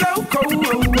get so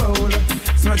cold.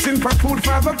 Searching for food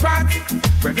for the pot,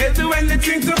 but they'll do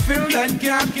anything to fill that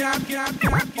gap.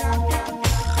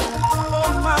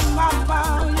 Oh mama,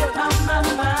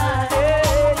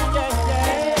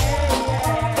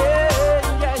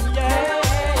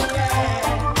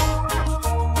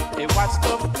 watch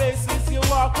the places you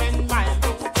walk in, mind the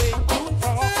way you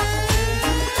talk.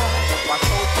 Watch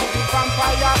out to the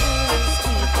vampire who will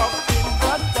speak up in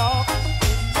the dark.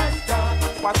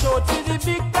 Watch out to the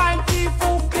big time thief who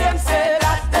claim say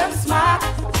that them smart.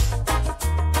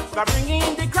 They're bringing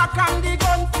in the crack and the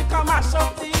gun to come mash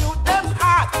up the youth them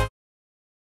heart.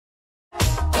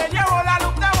 When you roll a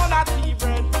look down on a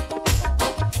T-bread,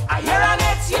 I hear an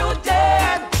it's you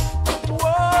dead.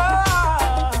 Whoa.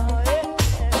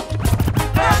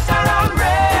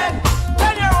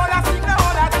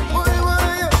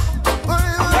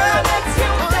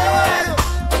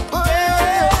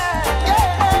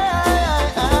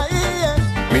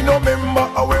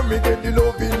 Where me get the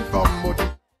loving from, but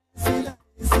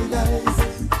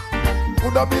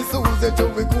coulda be Susie,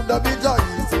 Joey, coulda be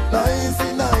Joyce. Nice.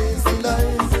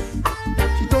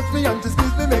 She touch me and she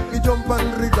squeeze me, make me jump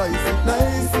and rejoice.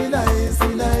 Nice.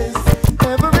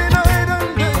 Every night and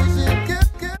day she get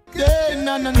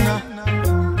na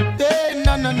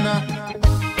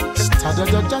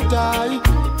Sta-da-da-da-die,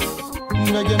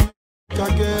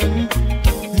 again.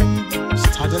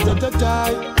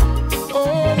 Sta-da-da-da-die.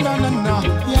 Oh, na,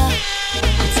 yeah.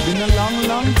 It's been a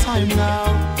long time now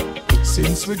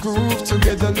since we groove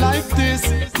together like this.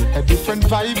 A different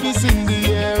vibe is in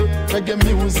the air. Reggae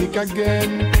music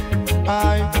again.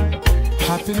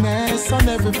 Happiness on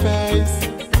every face.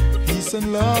 Peace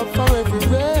and love for every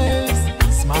race.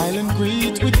 Smile and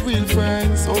greet with real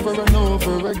friends over and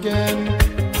over again.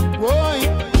 Boy,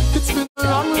 it's been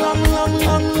long.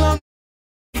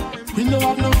 We don't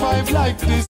have no vibe like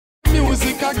this.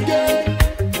 Music again.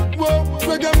 Whoa,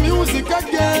 reggae music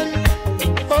again.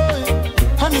 Boy,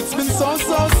 and it's been so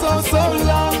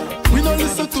long. We don't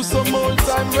listen to some old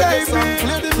time reggae song.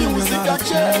 Play the music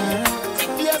again.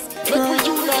 Yes, make we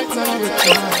unite and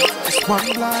retry. Just one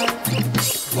life,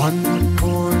 one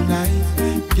more night.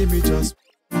 Give me just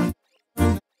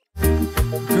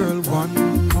girl, one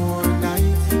more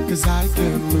night, 'cause I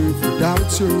can't live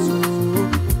without you.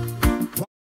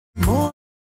 One more,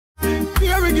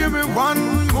 yeah, give me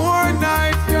one more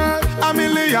night, girl. A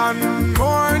million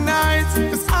more nights,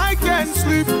 'cause I can't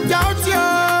sleep without you.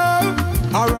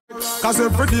 Alright, 'cause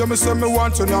every day me say me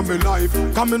want you in my life.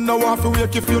 Come in now off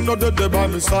wake if you know the day by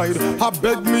my side. I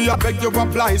beg you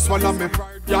apply, swallow me pride.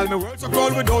 Y'all me world so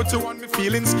cold without you and me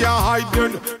feelings can't hide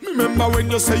then. Remember when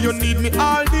you say you need me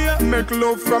all day. Make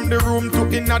love from the room to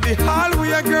inna the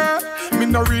hallway, girl. Me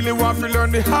no really want to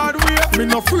learn the hard way. Me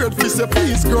no afraid to say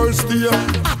please, girl, stay.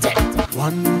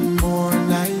 One more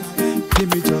night, give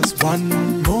me just one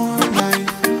more night.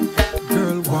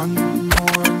 Girl, one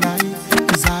more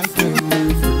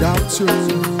want you.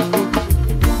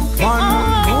 One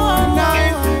more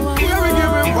night, yeah, we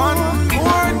give me one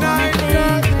more night,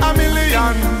 girl. A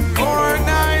million more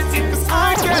nights, 'cause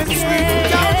I can't sleep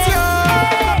without you.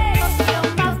 You're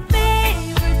my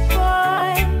favorite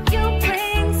boy. You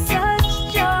bring such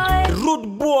joy.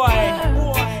 Rudeboy.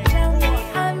 Tell me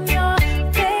I'm your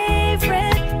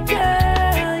favorite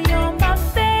girl. You're my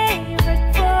favorite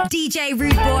boy. DJ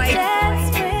Rudeboy. Dance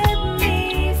with me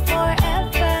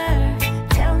forever.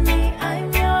 Tell me I'm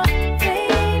your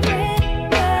favorite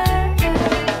girl.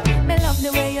 Me love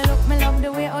the way you look. Me love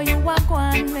the way how you walk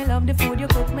on. Me love the food you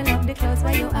cook. Me love the clothes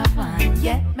where you have on.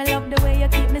 Yeah, me love the way you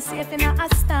keep me safe in a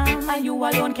storm. And you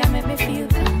alone can make me feel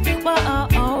calm. Whoa,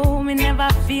 oh, me never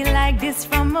feel like this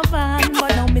from a band.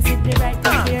 But now me see the right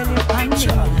thing clearly on me.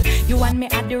 You want me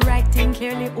at the right thing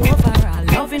clearly overall.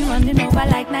 Loving running over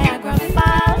like Niagara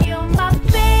Falls. You're my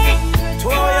favorite.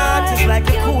 Your heart is like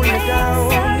a cool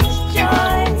down.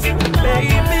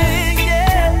 Baby,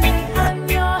 yeah. I'm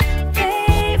your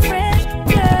favorite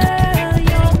girl.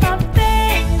 You're my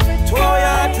favorite. Your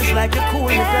heart is like a cool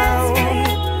down.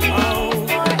 Oh,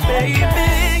 baby,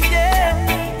 yeah.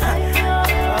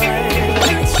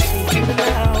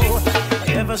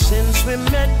 Ever since we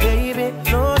met, baby,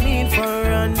 no need for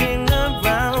running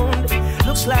around.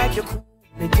 Looks like you cool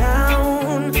me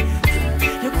down.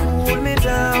 You cool me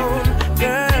down,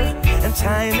 girl. And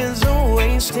time is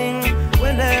wasting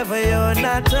whenever you're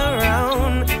not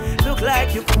around. Look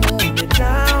like you cool me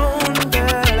down,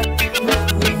 girl. You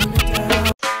cool me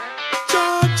down.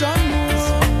 George, I know.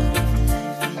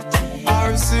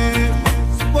 RC.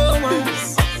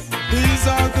 These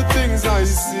are the things I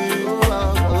see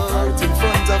right in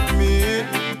front of me.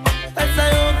 As I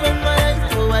open my eyes,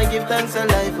 oh, I give thanks to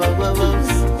life.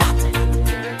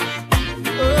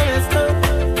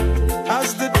 As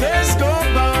the days go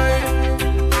by,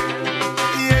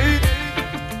 yeah,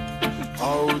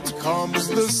 out comes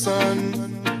the sun,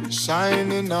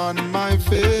 shining on my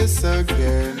face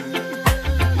again.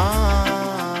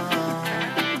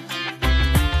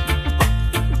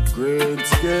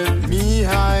 Grades get me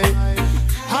high,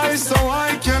 high so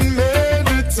I can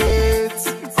meditate.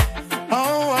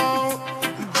 Oh,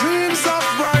 dreams of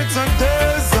brighter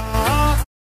days.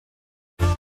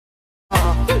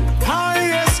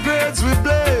 Highest grades we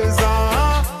blaze.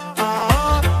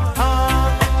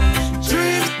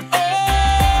 Dreams.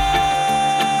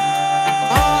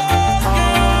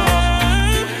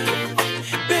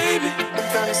 Baby,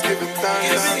 Thanksgiving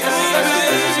thanks.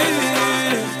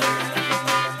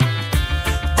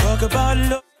 talk about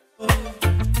love.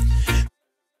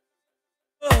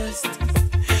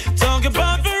 Talk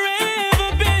about forever,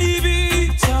 baby.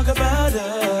 Talk about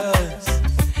us.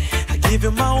 I give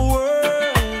you my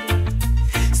word.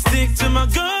 Stick to my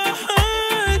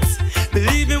guns.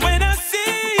 Believe me when I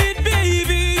say it,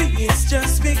 baby. It's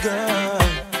just begun.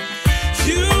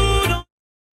 You don't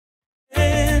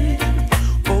end,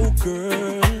 oh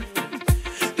girl.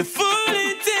 The full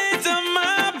intent of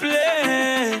my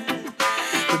plan.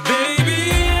 But baby,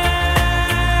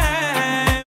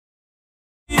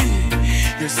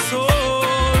 your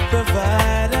soul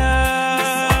provider.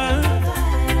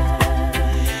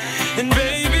 And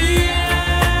baby,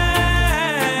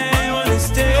 I wanna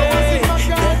stay that way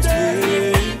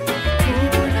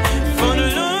for the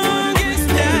longest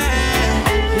time.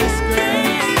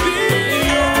 Baby,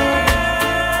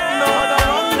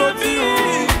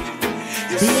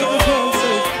 your soul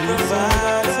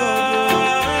provider.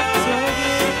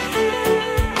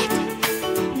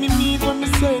 Me need what me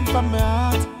saying from my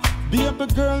heart. Baby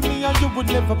girl, me and you would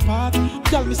never part.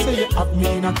 Tell me say you have me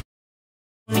in a.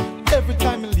 Every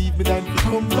time you leave me, then you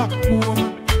come back home.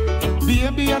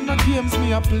 Baby, and no games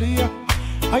me a play.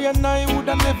 I and I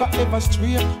woulda never ever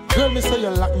stray. Girl, me say you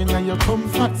lock me in your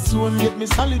comfort zone. Get me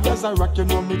solid as a rock, you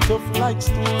know me tough like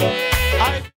stone.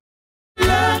 I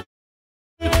love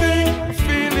everything,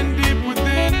 feeling deep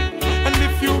within. And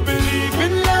if you believe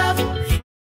in love,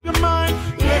 your mind,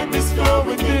 let this flow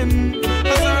within.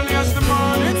 As early as the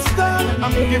morning star,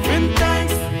 I'm giving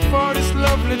thanks for this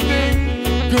lovely thing.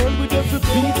 Girl, with every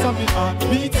beat of me heart,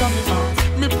 beat of me heart.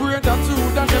 Me pray that you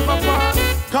would never pass.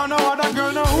 Can no other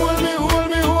girl no hold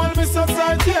me so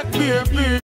tight yet,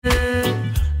 baby.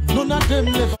 None of them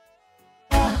never.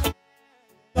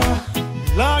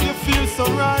 Lord, you feel so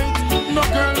right. No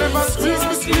girl ever squeeze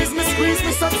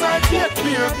me so tight yet,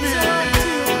 baby.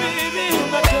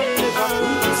 None of them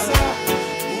never.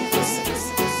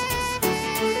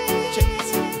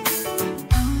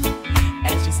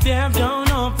 As you stepped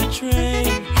down off the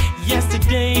train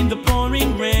yesterday in the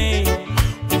pouring rain,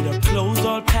 with her clothes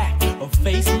all packed, her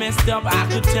face messed up, I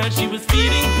could tell she was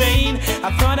feeling pain.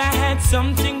 I thought I had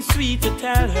something sweet to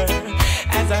tell her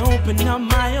as I opened up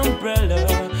my umbrella.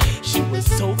 She was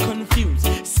so confused,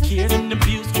 scared and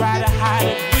abused, tried to hide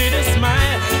it with a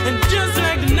smile. And just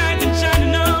like the night in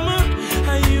shining armor,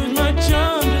 I used my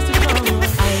charm just to calm her.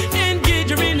 I engage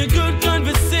her in a good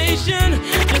conversation,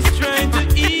 just trying to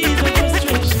ease her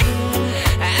frustration.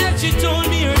 As she told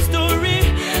me her story,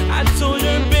 I told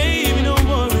her, baby, don't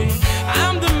worry,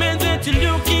 I'm the man that you're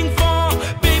looking for.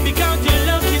 Baby, count your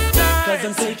lucky stars, 'cause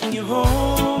I'm taking you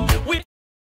home with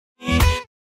me.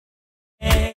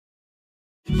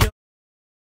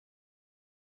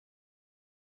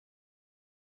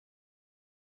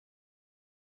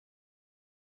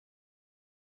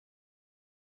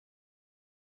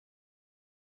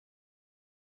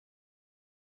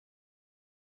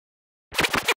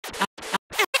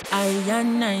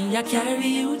 I carry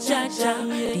you, Jaja,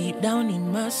 deep down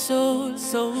in my soul,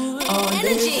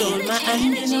 always hold my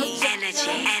hand in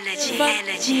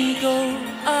energy, go.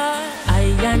 I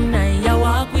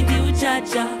walk with you,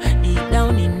 Jaja, deep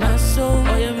down in my soul.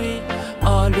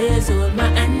 Always hold my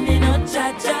hand in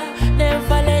Jaja,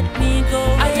 never let me go.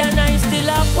 I still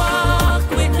a walk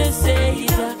with the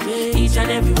Savior, each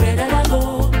and everywhere that I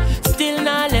go. Still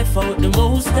not left out the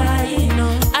Most High,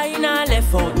 I not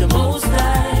left out the Most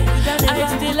High.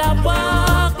 I still a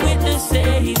walk with the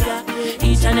Savior,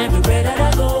 each and everywhere that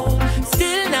I go.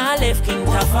 Still not left King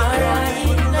Tafari,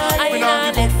 I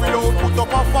not left. We don't put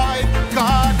up a fight,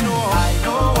 God no. I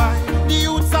know why the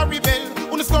youths are rebel.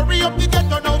 When the story up the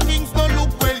ghetto now things don't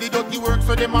look well. The dirty work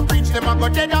so them a preach, them a go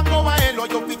dead and go a hell. Or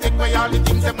you fi take away all the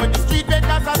things them when the street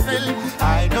vendors a sell.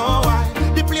 I know why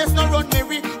the place no run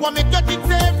merry. One make your things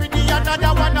every day,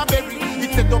 another one a bury.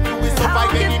 It's a dumb we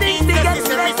survive any needs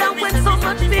necessary. When so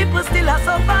much people still are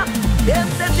suffer, them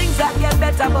say things that get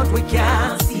better, but we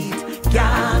can't see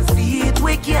it,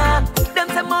 we can't. Them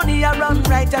say money are run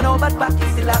right and over back,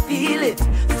 still I feel it.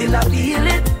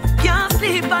 Can't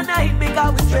sleep at night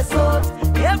because we stress out.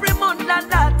 Every month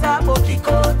and that about the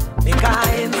code. Make our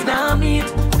ends now meet.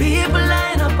 People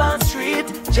line up on street.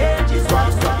 Change is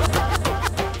what's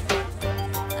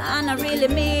and I really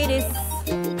mean this.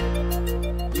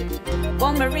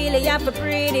 But me really have to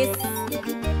pray this.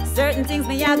 Certain things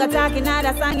me I got talking out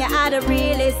a song you are the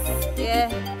realist. Yeah.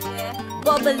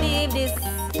 But believe this.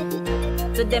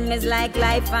 To them is like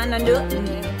life and I do.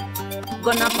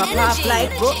 Gonna pop off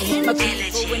like button. My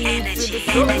people we need to the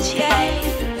soul.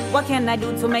 What can I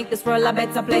do to make this world a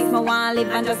better place? Me wanna live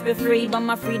and just be free, but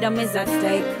my freedom is at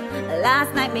stake.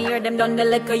 Last night me hear them done the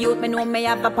liquor youth. Me know me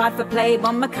have a part to play,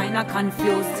 but me kinda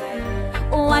confused.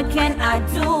 What can I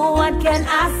do? What can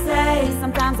I say?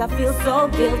 Sometimes I feel so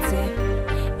guilty.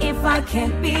 If I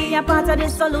can't be a part of the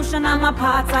solution, I'm a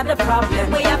part of the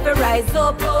problem. We have to rise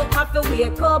up, have to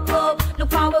wake up.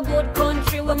 Look how a good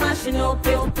country we're mashing up.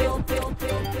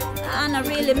 And I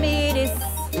really mean this.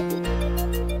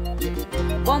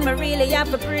 But me really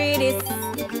have to pray this.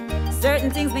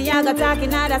 Certain things me I got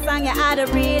talking out a song you are the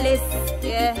realist.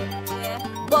 Yeah.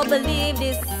 But believe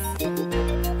this.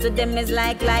 To them is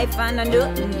like life and I do.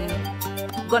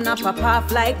 Gonna pop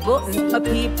off like buttons. My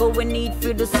people we need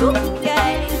for the soup.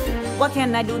 Yeah. What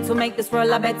can I do to make this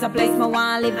world a better place? Me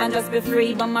wanna live and just be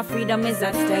free, but my freedom is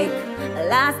at stake.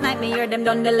 Last night me hear them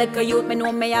done the liquor youth. Me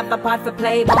know me have a part to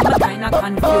play, but me kinda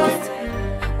confused.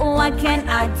 What can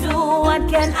I do? What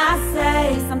can I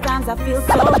say? Sometimes I feel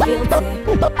so guilty.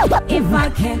 If I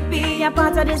can't be a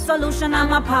part of the solution,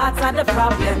 I'm a part of the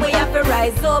problem. We have to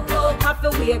rise up, have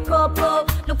to wake up.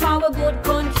 Look how a good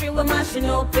country we're mashing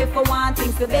up. If we want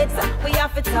things to better, we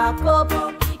have to talk up.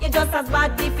 You're just as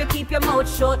bad if you keep your mouth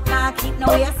shut. Nah, keep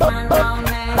no yes man round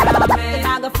me. Then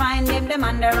I go find them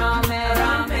under around me.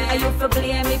 And you feel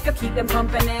blame if you keep them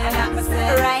company.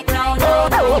 Right now,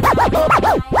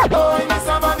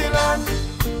 the land.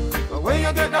 Where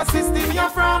you get that system you're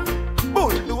from? Bull,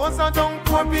 those are down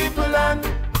poor people land.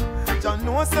 John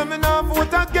no say me nah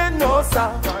vote again, no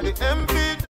sir. For the MP.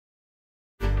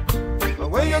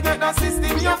 Where you get that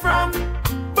system you're from?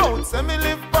 Bull, say me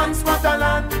live on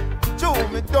Scotland. Joe,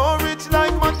 me don't rich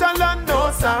like Matalan,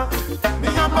 no sir. Me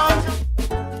a bad.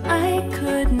 I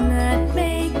could not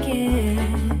make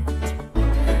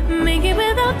it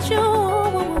without you.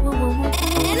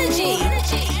 Energy.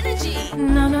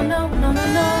 No.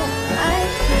 I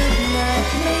could not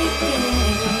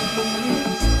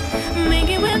make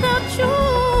it without you.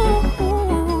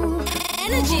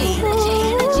 Energy.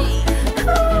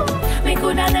 We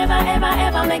could never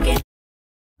ever make it.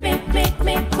 Me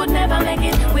could never make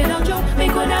it without you. Me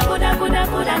could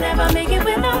never make it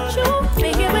without you.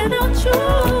 Make it without you.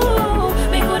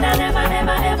 We could never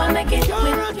ever make it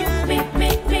without you. Me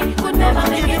could never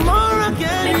make give it. you more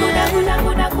again. Me coulda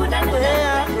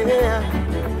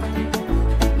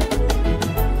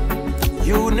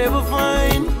You never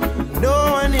find no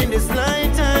one in this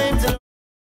lifetime to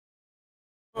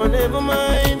oh, never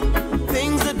mind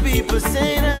things that people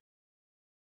say that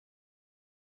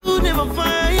you never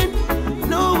find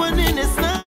no one in this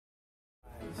life.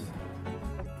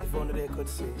 If only they could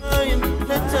see.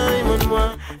 The time on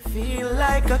one Feel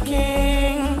like a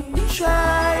king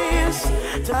tries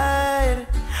to hide.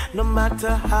 No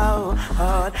matter how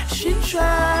hard she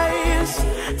tries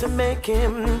to make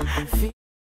him feel.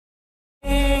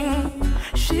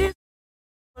 She's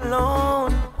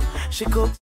alone. She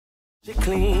cooks, she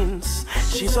cleans.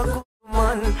 She's a good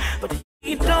one, but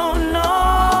he don't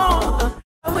know.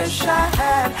 I wish I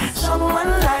had someone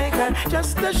like her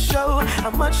just to show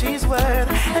how much she's worth.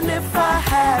 And if I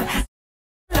had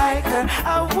like her,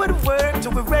 I would work to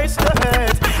erase the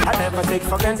hurt. I never take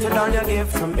for granted all you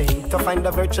give to me. To find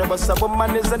a virtuous a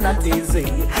woman is not easy.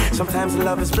 Sometimes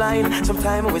love is blind,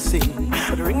 sometimes we see.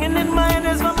 But ringing in my head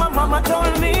is what my mama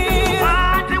told me.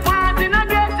 Want it, I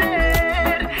get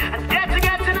it. And get it, I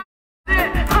get it.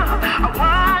 I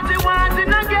want it,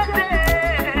 I get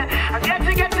it. I get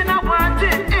it, I want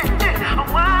it.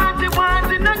 I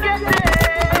want it, I get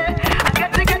it.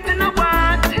 I get it, I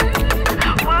want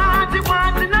it.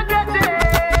 Want it, I get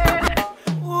it.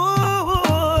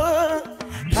 Ooh,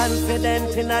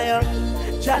 confident in your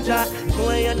Jaja,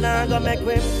 knowing you're not gonna make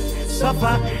me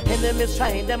suffer. Enemies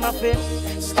trying them a fit,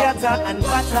 scatter and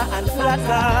batter and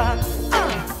flatter.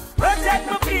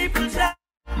 Protect my people, Jah.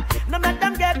 No let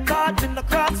them get caught in the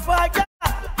crossfire.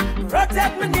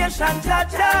 Protect my nation,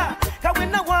 Jaja. Cause we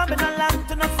no want me no lamb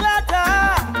to no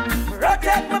slaughter.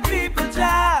 Protect my people,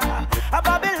 Jah. A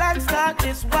Babylon start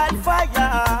this wildfire.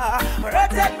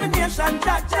 Protect my nation,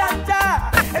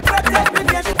 Jaja. Protect my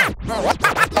nation.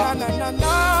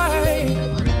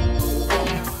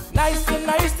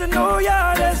 Nice to know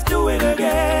ya, let's do it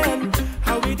again.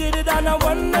 How we did it on a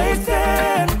one night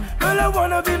stand. Girl, I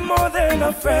wanna be more than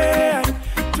a friend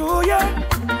to ya.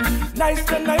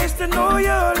 Nice to know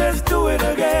ya, let's do it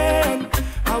again.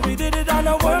 How we did it on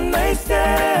a one night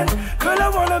stand. Girl, I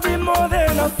wanna be more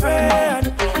than a friend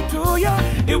to ya.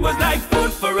 It was like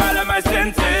food for all of my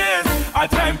senses. Our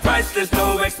time priceless,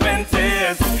 no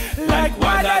expenses. Like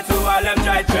water to all them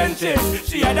dry trenches.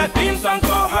 She had a theme song for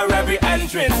her every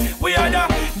entrance. We had a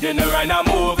dinner and a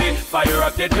movie. Fire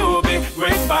up the doobie.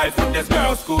 Great vibes with this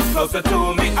girl, school closer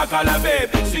to me. I call her babe,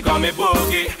 she call me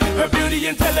Boogie. Her beauty,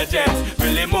 intelligence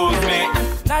really moves me.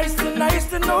 Nice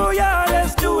to know ya,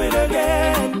 let's do it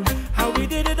again. How we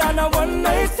did it on a one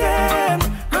night stand.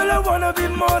 Girl, I wanna be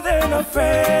more than a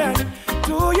friend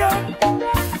to ya.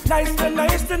 Nice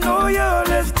to know ya,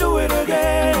 let's do it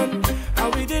again. How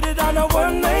we did it on a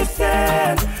one night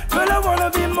stand. Girl, I wanna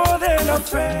be more than a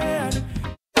friend.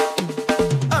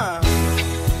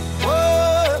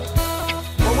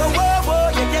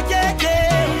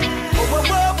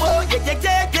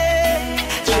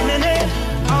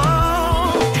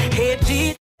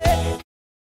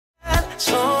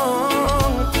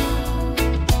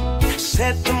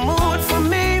 Set the mood for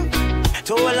me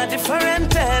to all a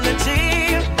different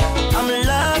energy. I'm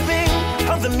loving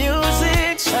how the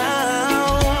music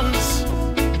sounds.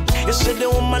 You see the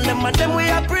woman, them we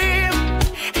are brave.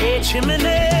 Hey, chimney,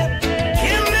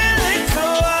 give me a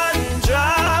little one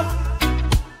drop.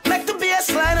 Make the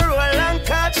bass line roll and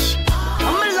catch.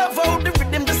 I'm in love how the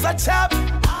rhythm just a chop.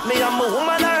 Me, I'm a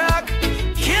woman a rock.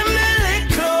 Give me a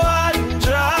little one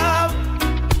drop.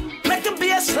 Make the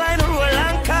bass line roll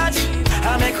and catch.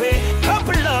 I make we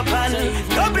couple up and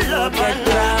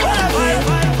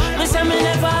Me say me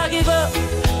never give up.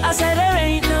 I said there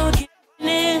ain't no giving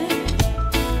in.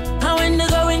 And when the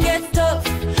going get tough,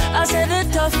 I said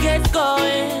the tough get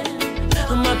going.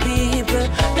 My people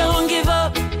don't give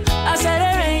up. I said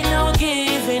there ain't no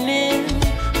giving in.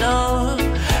 No,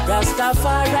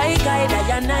 Rastafari guide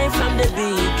I and I from the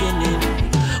beginning.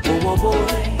 Oh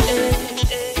boy.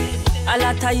 A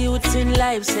lot of youths in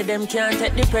life say them can't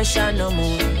take the pressure no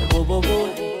more.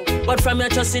 But from your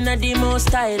trust in the most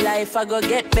style life, I go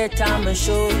get better, I'm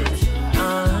sure.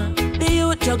 The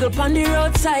youth juggle on the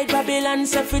roadside, Babylon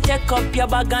say fi take up your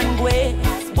bag and go.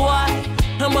 Boy,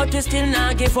 but we still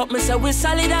not give up. Me say we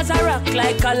solid as a rock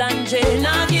like Kalanje.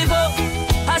 Not give up.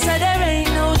 I said there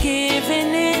ain't no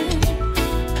giving in.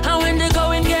 And when the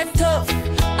going get tough,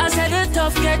 I said the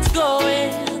tough gets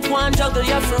going. Go and juggle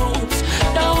your fruits.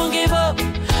 Don't give up.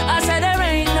 I said there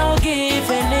ain't no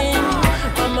giving in.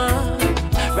 Mama,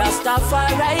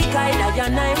 Rastafari guide I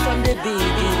and I from the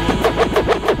beginning.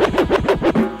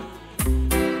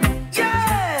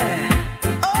 Yeah,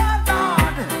 oh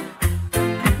Lord,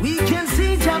 we can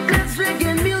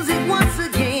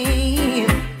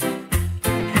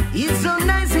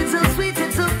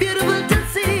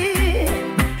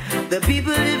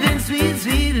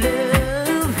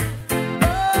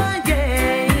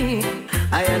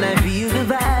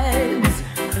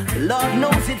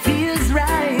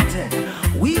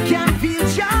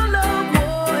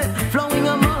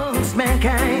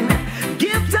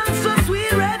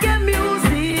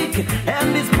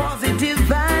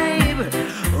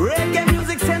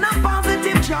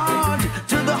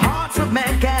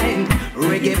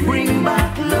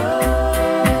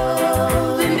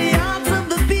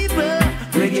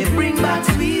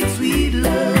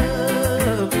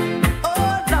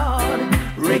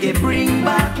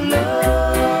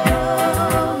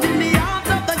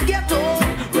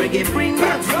Reggae bring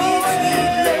back sweet,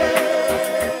 sweet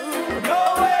love. No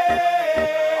way.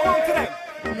 I want to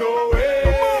them. No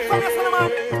way. From your son,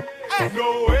 man. Hey. No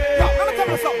way. Yeah, let me tell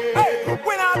you something. Hey,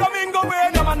 when I come in, go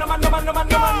away. No man, no man, no man, no man,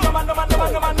 no man, no man, no man, no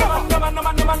man, no man, no man, no man, no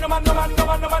man, no man, no man, no man, no man, no man, no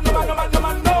man, no man,